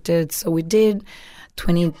direct it. So we did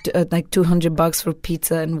 $200 for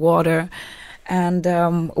pizza and water. And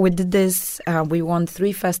we did this. We won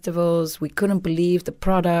 3 festivals. We couldn't believe the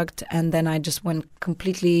product. And then I just went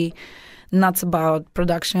completely nuts about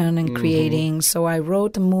production and creating. So I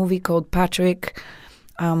wrote a movie called Patrick.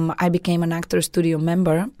 I became an Actors Studio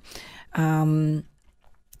member.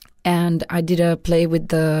 And I did a play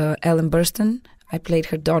with Ellen Burstyn. I played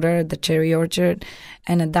her daughter at the Cherry Orchard.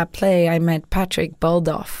 And at that play, I met Patrick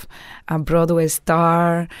Baldoff, a Broadway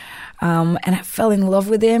star. And I fell in love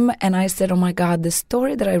with him. And I said, oh, my God, the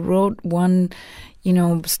story that I wrote one,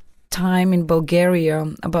 time in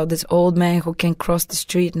Bulgaria about this old man who can cross the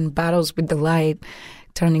street and battles with the light,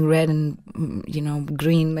 turning red and,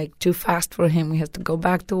 green, like too fast for him. He has to go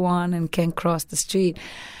back to one and can't cross the street.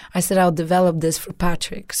 I said, I'll develop this for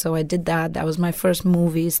Patrick. So I did that. That was my first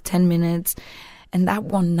movie. It's 10 minutes. And that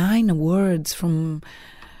won 9 awards from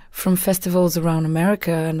festivals around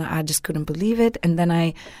America. And I just couldn't believe it. And then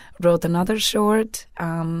I wrote another short.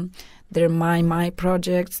 They're my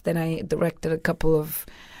projects. Then I directed a couple of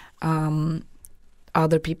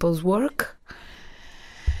other people's work.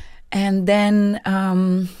 And then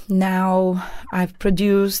now I've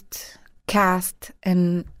produced cast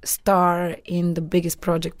and star in the biggest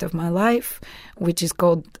project of my life, which is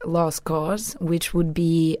called Lost Cause, which would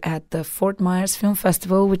be at the Fort Myers Film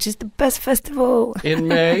Festival, which is the best festival. In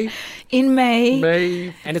May? In May.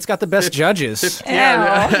 May. And it's got the best judges.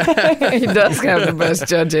 Yeah. It does have the best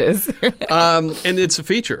judges. And it's a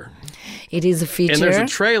feature. It is a feature. And there's a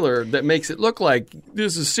trailer that makes it look like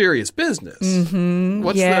this is serious business. Mm-hmm.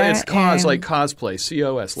 It's cause like cosplay,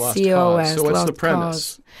 COS, Lost Cause. So what's Lost the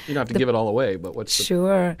premise? Cause. You don't have to give it all away, but what's the...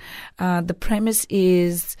 Sure. The premise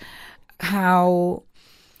is how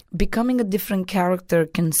becoming a different character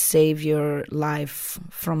can save your life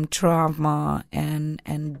from trauma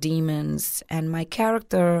and demons. And my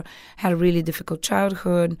character had a really difficult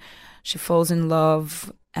childhood. She falls in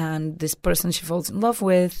love, and this person she falls in love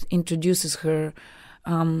with introduces her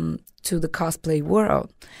to the cosplay world.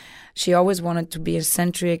 She always wanted to be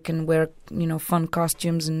eccentric and wear, fun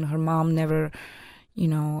costumes, and her mom never,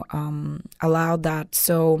 allowed that.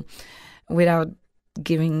 So without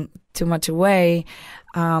giving too much away,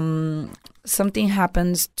 something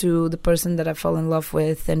happens to the person that I fall in love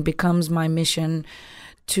with, and becomes my mission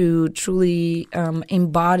to truly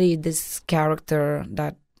embody this character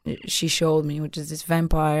that she showed me, which is this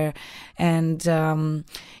vampire. And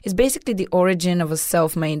it's basically the origin of a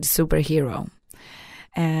self-made superhero.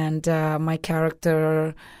 And my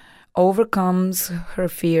character overcomes her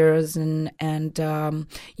fears and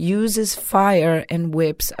uses fire and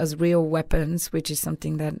whips as real weapons, which is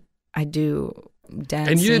something that I do.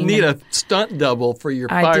 Dancing. And you didn't need a stunt double for your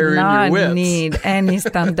fire and your whips. I did not need any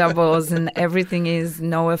stunt doubles, and everything is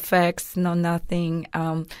no effects, no nothing,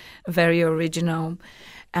 very original.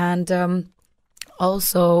 And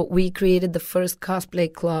also, we created the first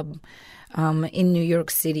cosplay club in New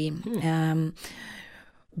York City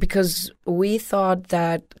because we thought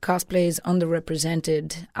that cosplay is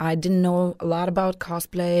underrepresented. I didn't know a lot about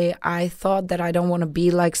cosplay. I thought that I don't want to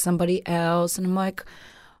be like somebody else. And I'm like,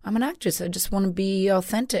 I'm an actress. I just want to be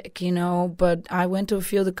authentic, But I went to a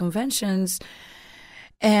few of the conventions,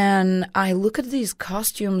 and I look at these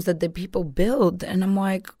costumes that the people build, and I'm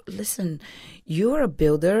like, listen, you're a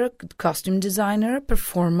builder, costume designer,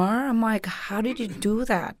 performer. I'm like, how did you do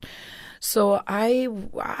that? So I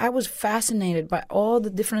was fascinated by all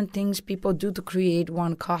the different things people do to create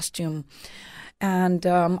one costume. And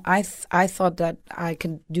I thought that I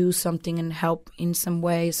could do something and help in some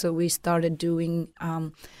way. So we started doing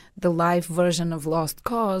the live version of Lost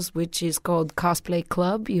Cause, which is called Cosplay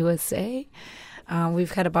Club USA.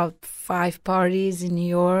 We've had about 5 parties in New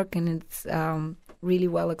York, and it's really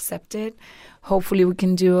well accepted. Hopefully we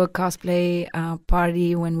can do a cosplay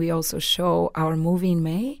party when we also show our movie in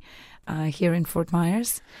May here in Fort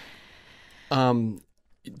Myers.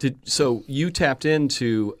 So you tapped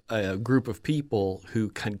into a group of people who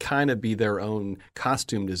can kind of be their own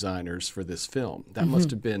costume designers for this film. That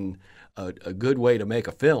must have been a good way to make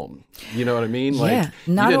a film. You know what I mean? Yeah, like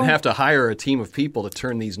you didn't have to hire a team of people to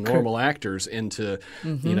turn these normal actors into,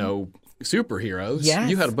 superheroes.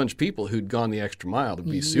 Yes. You had a bunch of people who'd gone the extra mile to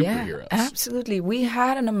be superheroes. Yeah, absolutely. We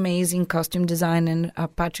had an amazing costume designer,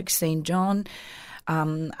 Patrick St. John.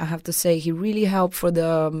 I have to say he really helped for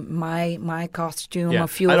my costume. Yeah. A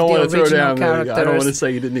few of the original characters. I don't want to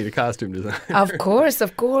say you didn't need a costume designer. Of course.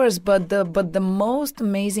 But the most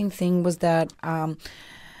amazing thing was that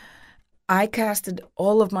I casted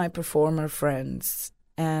all of my performer friends,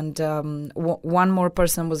 and one more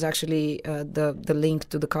person was actually the link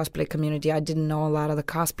to the cosplay community. I didn't know a lot of the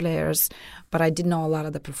cosplayers, but I did know a lot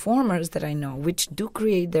of the performers that I know, which do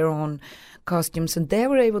create their own costumes, and they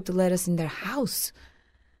were able to let us in their house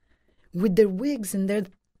with their wigs and their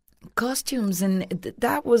costumes, and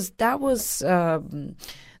that was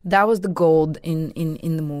the gold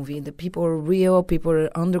in the movie. The people are real. People are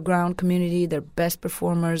underground community. They're best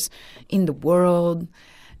performers in the world,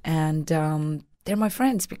 and they're my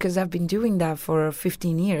friends because I've been doing that for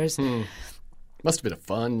 15 years. Must have been a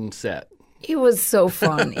fun set. It was so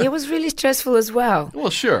fun. It was really stressful as well. Well,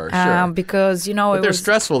 sure. Because, But they're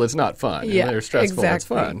stressful, it's not fun. Yeah, they're stressful,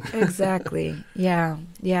 exactly, it's fun. Exactly.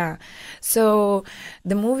 Yeah. So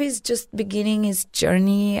the movie's just beginning its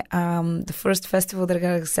journey. The first festival that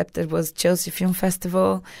got accepted was Chelsea Film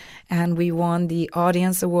Festival, and we won the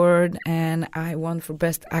Audience Award, and I won for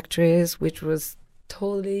Best Actress, which was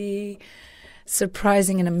totally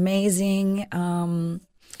surprising and amazing.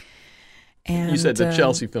 And You said the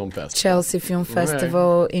Chelsea Film Festival. Chelsea Film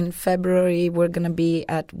Festival. In February, we're going to be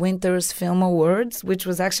at Winter's Film Awards, which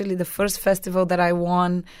was actually the first festival that I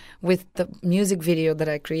won with the music video that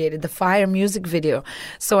I created, the Fire music video.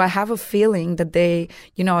 So I have a feeling that they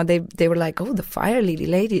were like, oh, the Fire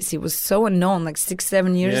Ladies. It was so unknown, like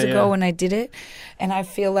 6-7 years ago when I did it. And I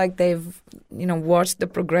feel like they've, watched the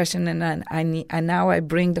progression, and I now I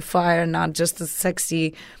bring the fire, not just a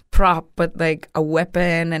sexy prop, but like a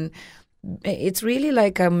weapon, and it's really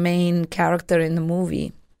like a main character in the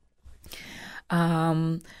movie.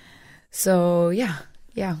 So yeah,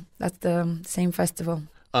 that's the same festival.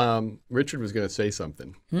 Richard was going to say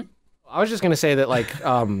something. I was just going to say that, like,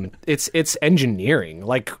 it's engineering.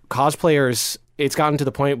 Like, cosplayers, it's gotten to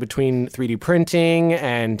the point between 3D printing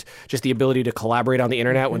and just the ability to collaborate on the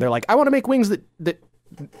internet when they're like, I want to make wings that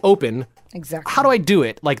open. Exactly. How do I do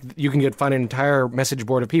it? Like, you can find an entire message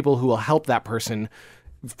board of people who will help that person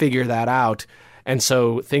figure that out. And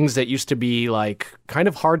so things that used to be like kind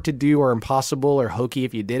of hard to do or impossible or hokey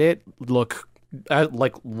if you did it look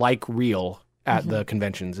like real at the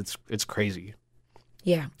conventions. It's crazy.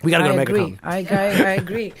 Yeah, we gotta go to MegaCon. I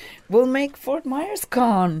agree. We'll make Fort Myers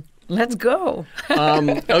Con. Let's go.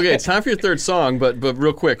 Okay, it's time for your third song, but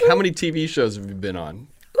real quick, how many TV shows have you been on?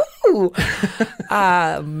 Ooh,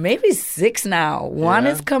 maybe 6 now. One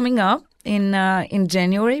is coming up in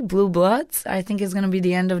January, Blue Bloods. I think it's going to be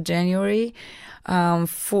the end of January.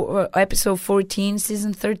 Episode 14,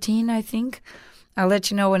 season 13, I think. I'll let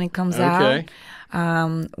you know when it comes out.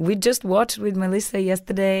 We just watched with Melissa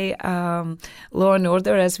yesterday Law and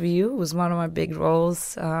Order SVU. Was one of my big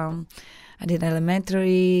roles. I did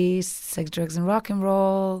Elementary, Sex, Drugs, and Rock and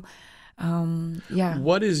Roll.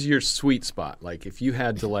 What is your sweet spot? Like, if you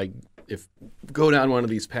had to go down one of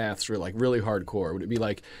these paths for like really hardcore, would it be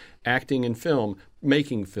like acting in film,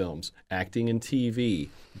 making films, acting in TV,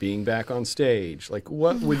 being back on stage? Like,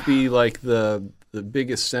 what would be like the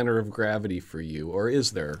biggest center of gravity for you, or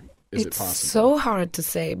is there? Is it possible? It's so hard to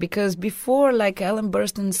say, because before, like Ellen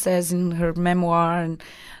Burstyn says in her memoir and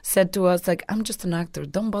said to us, like, I'm just an actor.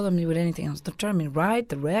 Don't bother me with anything else. Don't try me, write,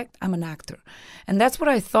 direct. I'm an actor. And that's what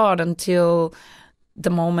I thought until the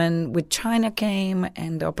moment with China came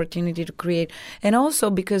and the opportunity to create. And also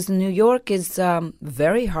because New York is a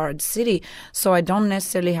very hard city, so I don't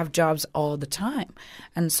necessarily have jobs all the time.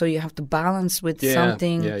 And so you have to balance with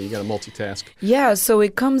something. Yeah, you got to multitask. Yeah, so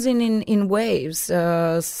it comes in waves.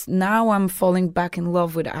 Now I'm falling back in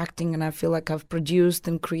love with acting, and I feel like I've produced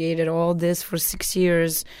and created all this for 6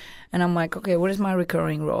 years. And I'm like, okay, what is my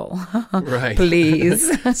recurring role? Right. Please.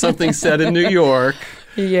 Something set in New York.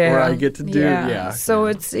 Yeah. Where I get to do, So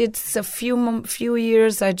it's a few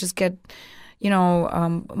years. I just get,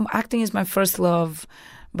 acting is my first love,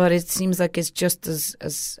 but it seems like it's just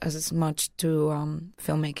as much to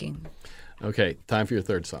filmmaking. Okay, time for your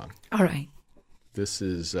third song. All right. This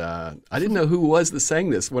is, I didn't know who was that sang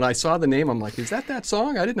this. When I saw the name, I'm like, is that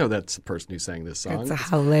song? I didn't know that's the person who sang this song. It's a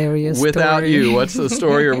hilarious story. Without you, what's the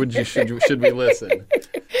story, or should we listen?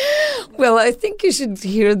 Well, I think you should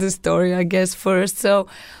hear the story, I guess, first. So,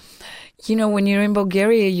 when you're in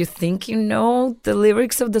Bulgaria, you think you know the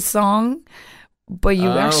lyrics of the song, but you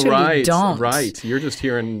actually don't. Right. You're just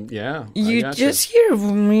hearing, You just hear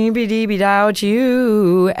 "Lee-be-dee without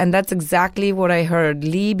you," and that's exactly what I heard.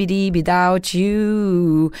 "Lee-be-dee without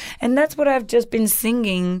you," and that's what I've just been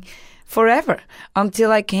singing forever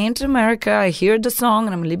until I came to America. I hear the song,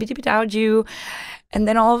 and I'm "Lee-be-dee without you," and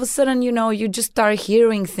then all of a sudden, you just start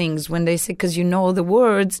hearing things when they say, because you know the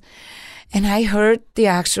words, and I heard the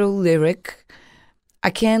actual lyric. I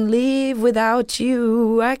can't live without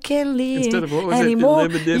you. I can't live anymore.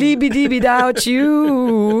 Libi without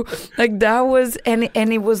you. Like that was, and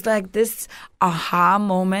it was like this aha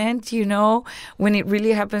moment, when it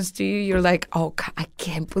really happens to you. You're like, oh, I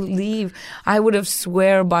can't believe I would have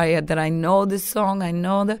swear by it that I know this song. I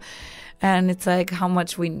know that, and it's like how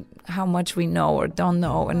much we know or don't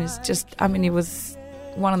know, and it's just, it was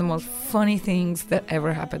one of the most funny things that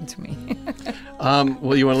ever happened to me.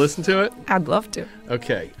 Well, you want to listen to it? I'd love to.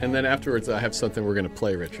 Okay. And then afterwards, I have something we're going to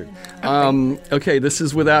play, Richard. Okay. This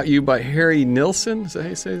is Without You by Harry Nilsson. Is that how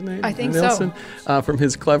you say his name? I think Nilsson? So. From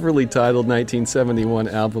his cleverly titled 1971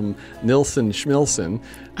 album, Nilsson Schmilsson.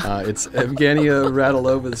 It's Evgeniya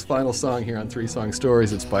Radilova's final song here on 3 Song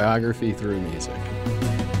Stories. It's biography through music.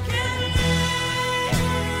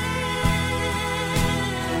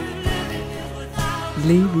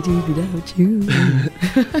 Without you.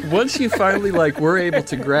 Once you finally were able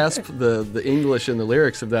to grasp the English and the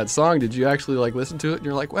lyrics of that song, did you actually listen to it and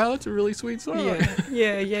you're like, wow, that's a really sweet song?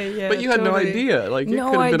 Yeah. But you had no idea. It could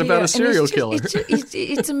have been about a serial killer.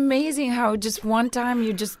 It's amazing how just one time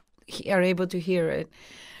you just are able to hear it.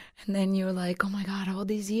 And then you're like, oh my God, all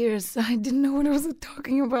these years, I didn't know what I was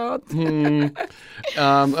talking about.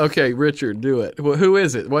 Okay, Richard, do it. Well, who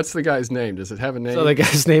is it? What's the guy's name? Does it have a name? So the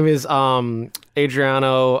guy's name is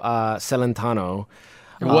Adriano Celentano.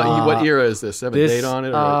 What era is this? Have a date on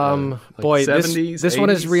it? Or, boy, 70s, this 80s?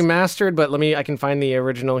 one is remastered, but I can find the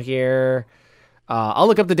original here. I'll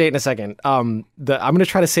look up the date in a second. I'm going to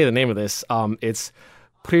try to say the name of this. It's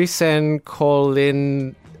Prisen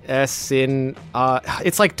Colin Esin.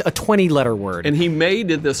 It's like a 20-letter word. And he made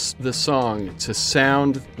this song to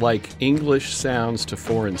sound like English sounds to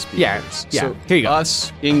foreign speakers. Yeah. So Here you go.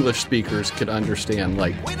 us English speakers could understand,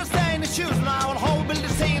 like, We don't stay in the shoes now, and whole building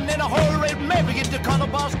scene in a whole red maybe get the color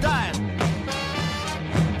boss dying.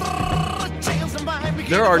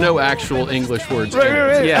 there are no actual English words in it.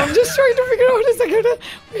 Right. Yeah. I'm just trying to figure out,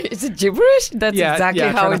 is it gibberish? That's exactly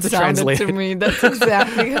try how not it to sounded translate to it. me. That's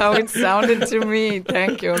exactly how it sounded to me.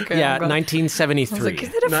 Thank you. Okay. Yeah, I'm glad. I was 1973. like, is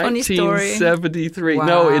that a funny story? 1973.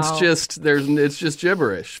 No, it's Wow. it's just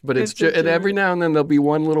gibberish. But It's and just every now and then there'll be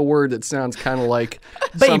one little word that sounds kind of like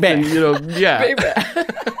Baby. something, yeah. Baby.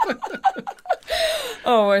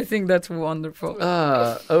 Oh, I think that's wonderful.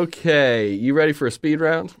 Okay, you ready for a speed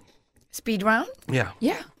round? Speed round? Yeah.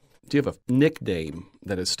 Yeah. Do you have a nickname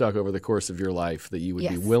that has stuck over the course of your life that you would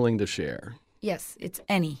be Yes. willing to share? Yes, it's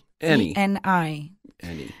Annie. Annie. E-N-I.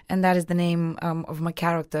 Any? And that is the name of my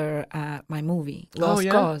character at my movie, Lost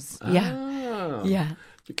yeah? Cause. Yeah. Ah. Yeah.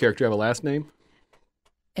 The character have a last name?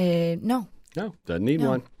 No. No, doesn't need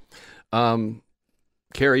No. one.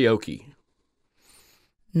 Karaoke.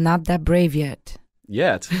 Not that brave yet.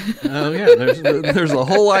 Yet. Oh, yeah. There's a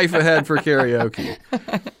whole life ahead for karaoke.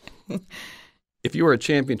 If you were a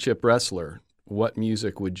championship wrestler, what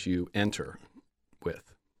music would you enter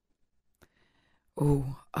with?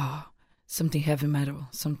 Oh, something heavy metal,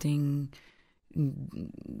 something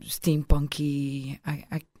steampunky.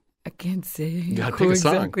 I can't say. You gotta who pick a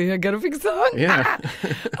song. exactly. I gotta pick a song. Yeah.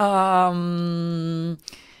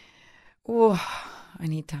 I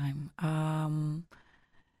need time.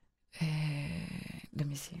 Let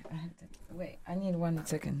me see. Wait, I need 1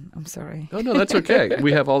 second. I'm sorry. Oh, no, that's okay.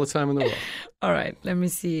 We have all the time in the world. All right, let me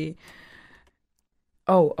see.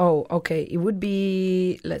 Oh, okay. It would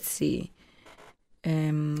be, let's see.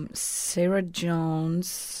 Sarah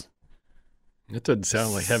Jones. That doesn't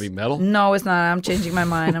sound like heavy metal. No, it's not. I'm changing my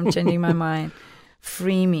mind.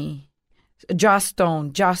 Free Me. Joss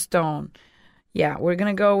Stone. Yeah, we're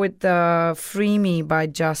going to go with Free Me by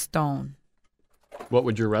Joss Stone. What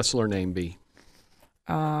would your wrestler name be?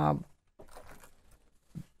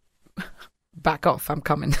 Back off, I'm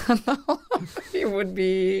coming. It would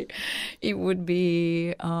be Little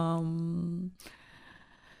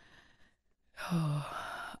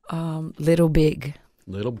Big.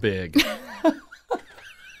 Little Big.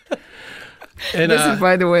 And This is,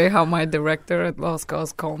 by the way, how my director at Lost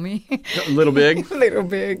Cause called me. Little Big? Little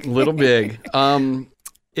Big. Little Big.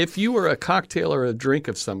 If you were a cocktail or a drink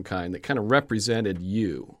of some kind that kind of represented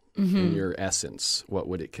you in your essence, what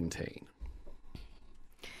would it contain?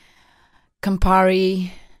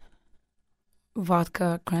 Campari,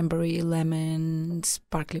 vodka, cranberry, lemon,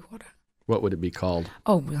 sparkly water. What would it be called?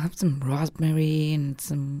 Oh, we'll have some rosemary and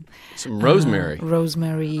some Rosemary.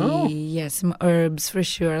 Rosemary, Oh. yes, some herbs for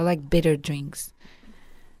sure. I like bitter drinks.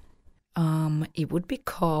 It would be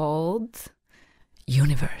called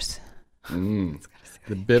Universe.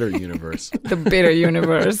 The bitter universe. The bitter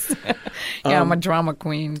universe. Yeah, I'm a drama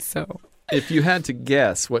queen, so. If you had to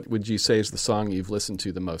guess, what would you say is the song you've listened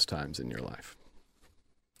to the most times in your life?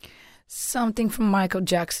 Something from Michael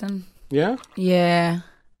Jackson. Yeah? Yeah.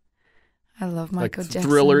 I love Michael like Jackson.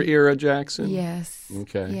 Thriller era Jackson? Yes.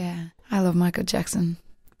 Okay. Yeah. I love Michael Jackson.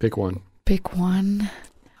 Pick one. Pick one.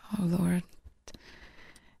 Oh, Lord.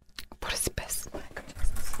 What is the best Michael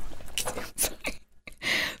Jackson song? Sorry.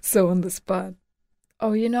 So on the spot.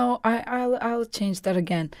 Oh, I'll change that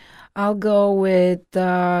again. I'll go with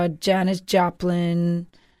Janis Joplin,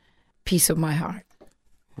 Piece of My Heart.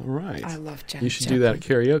 All right. I love Janis You should do that at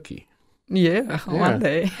karaoke. Yeah, one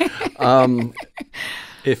day.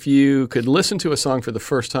 If you could listen to a song for the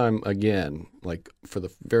first time again, like for the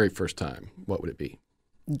very first time, what would it be?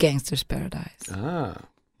 Gangster's Paradise. Ah,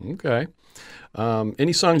 okay.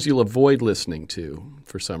 Any songs you'll avoid listening to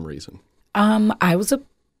for some reason? I was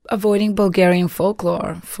avoiding Bulgarian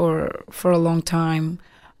folklore for a long time,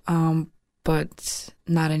 but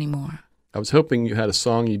not anymore. I was hoping you had a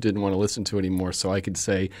song you didn't want to listen to anymore so I could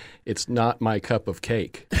say, it's not my cup of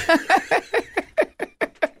cake.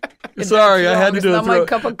 Sorry, I had to do a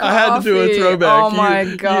throwback. Oh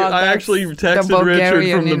my God! I actually texted the Richard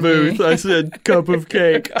Bulgarian from the in booth. me. I said, cup of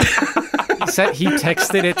cake. He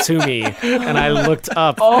texted it to me, and I looked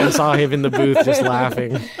up and saw him in the booth just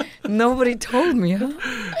laughing. Nobody told me, huh?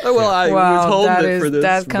 Oh, well, I was holding it for this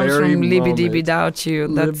that comes very from Libby moment. Dibby Doubt You.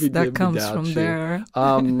 That Libby comes Doubt from You. there.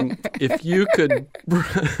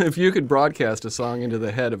 If you could broadcast a song into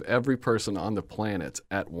the head of every person on the planet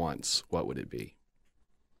at once, what would it be?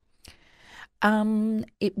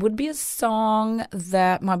 It would be a song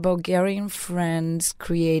that my Bulgarian friends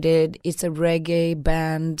created. It's a reggae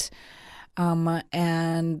band,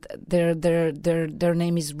 and their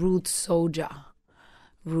name is Root Soja,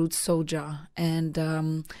 and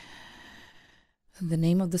the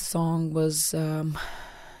name of the song was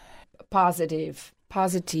Positive.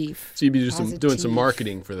 So you'd be just doing some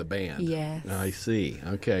marketing for the band. Yes. I see.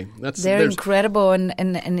 Okay, They're incredible, and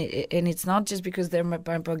it's not just because they're my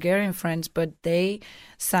Bulgarian friends, but they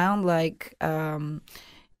sound like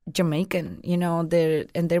Jamaican. You know,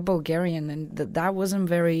 they're Bulgarian, and that wasn't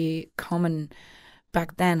very common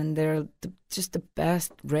back then. And they're just the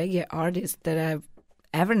best reggae artists that I've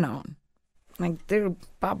ever known. Like, they're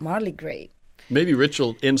Bob Marley great. Maybe Rich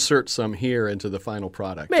will insert some here into the final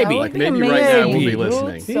product. Maybe. Maybe right now we'll be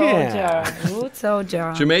listening. Root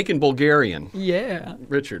Soja. Jamaican Bulgarian. Yeah.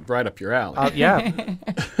 Richard, right up your alley. Yeah.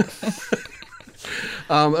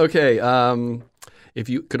 Okay. If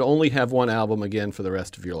you could only have one album again for the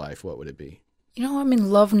rest of your life, what would it be? You know, I'm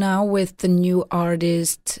in love now with the new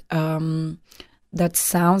artist that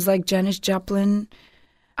sounds like Janis Joplin.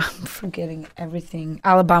 I'm forgetting everything.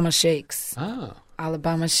 Alabama Shakes. Ah.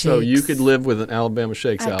 Alabama Shakes. So you could live with an Alabama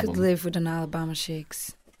Shakes I album. could live with an Alabama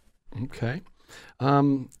Shakes. Okay.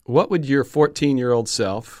 What would your 14-year-old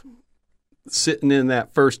self, sitting in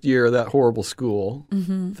that first year of that horrible school,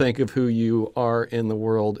 think of who you are in the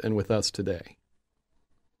world and with us today?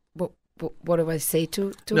 What do I say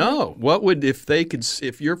to No. What would, if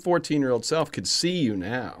your 14-year-old self could see you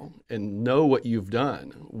now and know what you've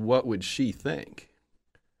done, what would she think?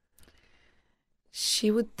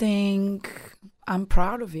 She would think, I'm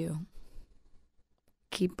proud of you.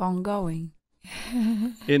 Keep on going.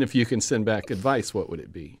 And if you can send back advice, what would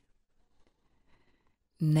it be?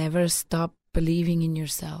 Never stop believing in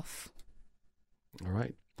yourself. All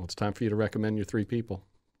right. Well, it's time for you to recommend your three people.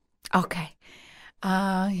 Okay.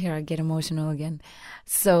 Here, I get emotional again.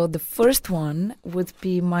 So the first one would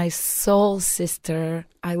be my soul sister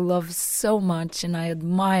I love so much and I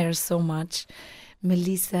admire so much,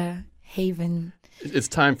 Melissa Haven. It's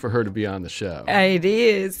time for her to be on the show. It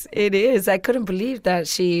is. It is. I couldn't believe that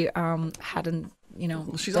she hadn't,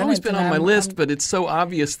 Well, she's always been on my list, but it's so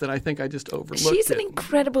obvious that I think I just overlooked it. She's an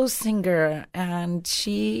incredible singer, and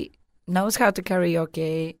she knows how to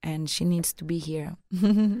karaoke, and she needs to be here.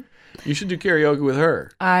 You should do karaoke with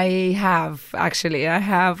her. I have, actually. I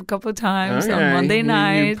have a couple of times Okay. on Monday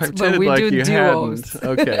nights, but we like do you duos.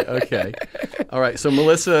 hadn't. Okay. All right. So,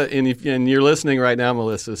 Melissa, and you're listening right now,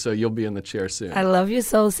 Melissa, so you'll be in the chair soon. I love you,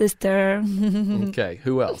 soul sister. Okay.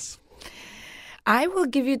 Who else? I will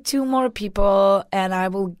give you two more people, and I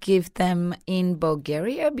will give them in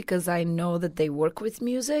Bulgaria because I know that they work with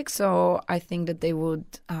music, so I think that they would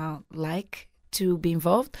like to be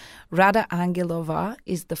involved. Rada Angelova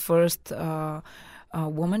is the first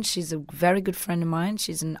woman. She's a very good friend of mine.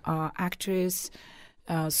 She's an actress,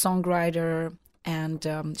 songwriter,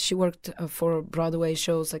 and she worked for Broadway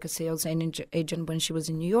shows like a sales agent when she was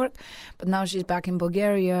in New York. But now she's back in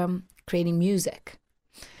Bulgaria creating music.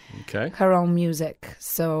 Okay. Her own music.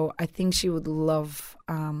 So I think she would love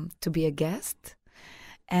to be a guest.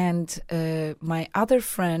 And my other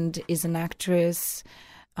friend is an actress,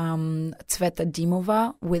 Tsveta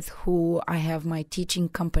Dimova, with who I have my teaching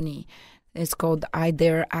company. It's called I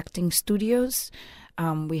Dare Acting Studios.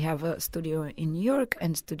 We have a studio in New York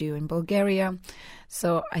and studio in Bulgaria.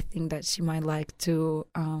 So I think that she might like to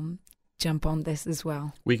jump on this as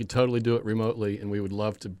well. We could totally do it remotely, and we would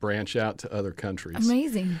love to branch out to other countries.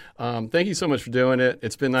 Amazing. Thank you so much for doing it.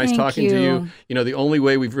 It's been nice Thank talking to you. you. The only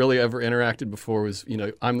way we've really ever interacted before was,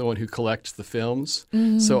 I'm the one who collects the films.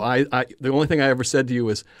 Mm-hmm. So the only thing I ever said to you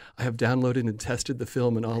was, I have downloaded and tested the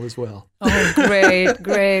film, and all is well. Oh,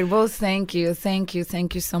 great. Well, thank you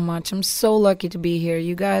so much. I'm so lucky to be here.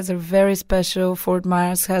 You guys are very special. Fort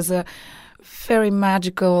Myers has a very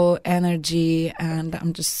magical energy, and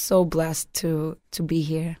I'm just so blessed to be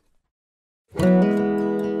here.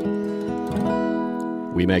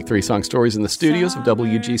 We make Three Song Stories in the studios of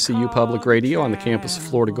WGCU Public Radio on the campus of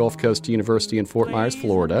Florida Gulf Coast University in Fort Myers,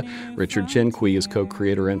 Florida. Richard Chinqui is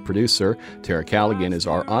co-creator and producer. Tara Callaghan is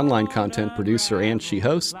our online content producer, and she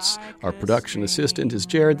hosts. Our production assistant is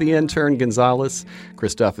Jared the Intern Gonzalez.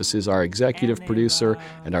 Christophus is our executive producer,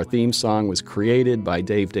 and our theme song was created by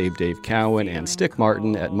Dave Cowan and Stick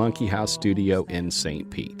Martin at Monkey House Studio in St.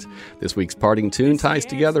 Pete. This week's parting tune ties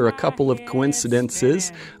together a couple of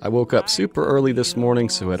coincidences. I woke up super early this morning,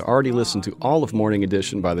 so had already listened to all of Morning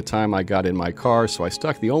Edition by the time I got in my car, so I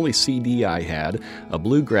stuck the only CD I had, a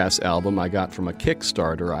bluegrass album I got from a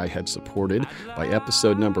Kickstarter I had supported by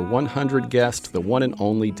episode number 100 guest, the one and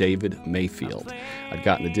only David Mayfield. I'd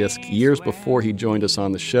gotten the disc years before he joined us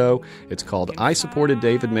on the show. It's called I Supported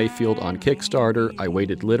David Mayfield on Kickstarter. I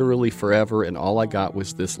waited literally forever, and all I got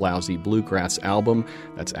was this lousy bluegrass album.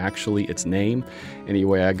 That's actually its name.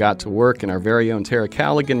 Anyway, I got to work, and our very own Tara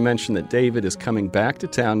Callaghan mentioned that David is coming back to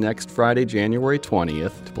town next Friday, January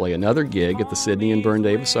 20th, to play another gig at the Sidney and Byrne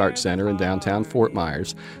Davis Arts Center in downtown Fort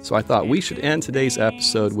Myers. So I thought we should end today's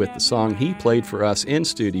episode with the song he played for us in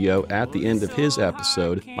studio at the end of his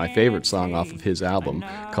episode, my favorite song off of his album,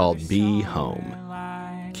 called Be Home.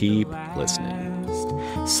 Keep listening.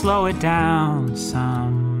 Slow it down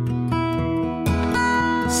some.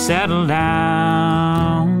 Settle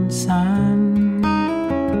down, son.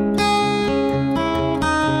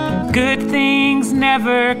 Good things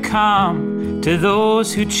never come to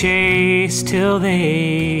those who chase till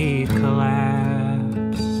they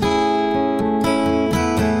collapse.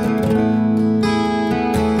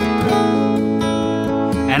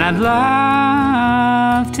 And I'd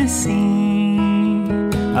love to see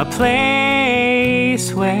a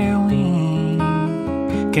place where we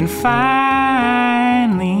can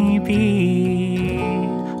finally be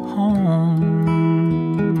home.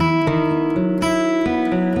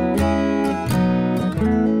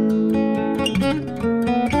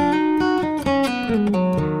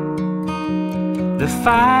 The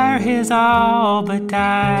fire has all but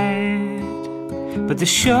died, but the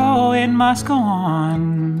show, it must go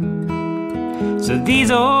on. So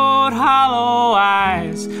these old hollow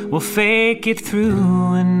eyes will fake it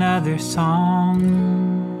through another song.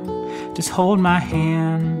 Just hold my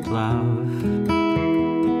hand, love.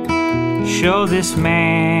 Show this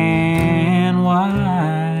man what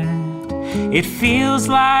it feels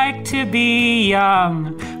like to be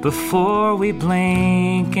young before we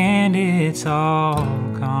blink and it's all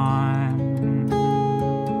gone.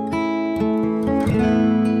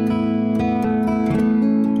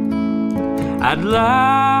 I'd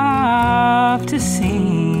love to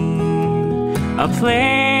see a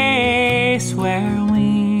place where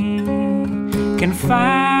we can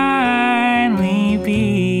finally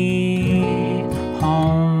be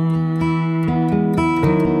home.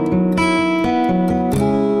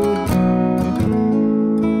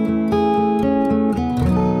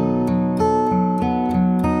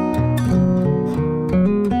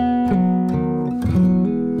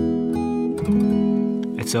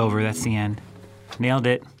 It's over. That's the end. Nailed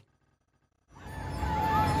it.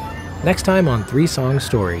 Next time on Three Song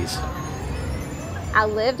Stories. I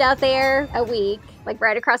lived out there a week, like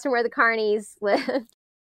right across from where the Carneys lived.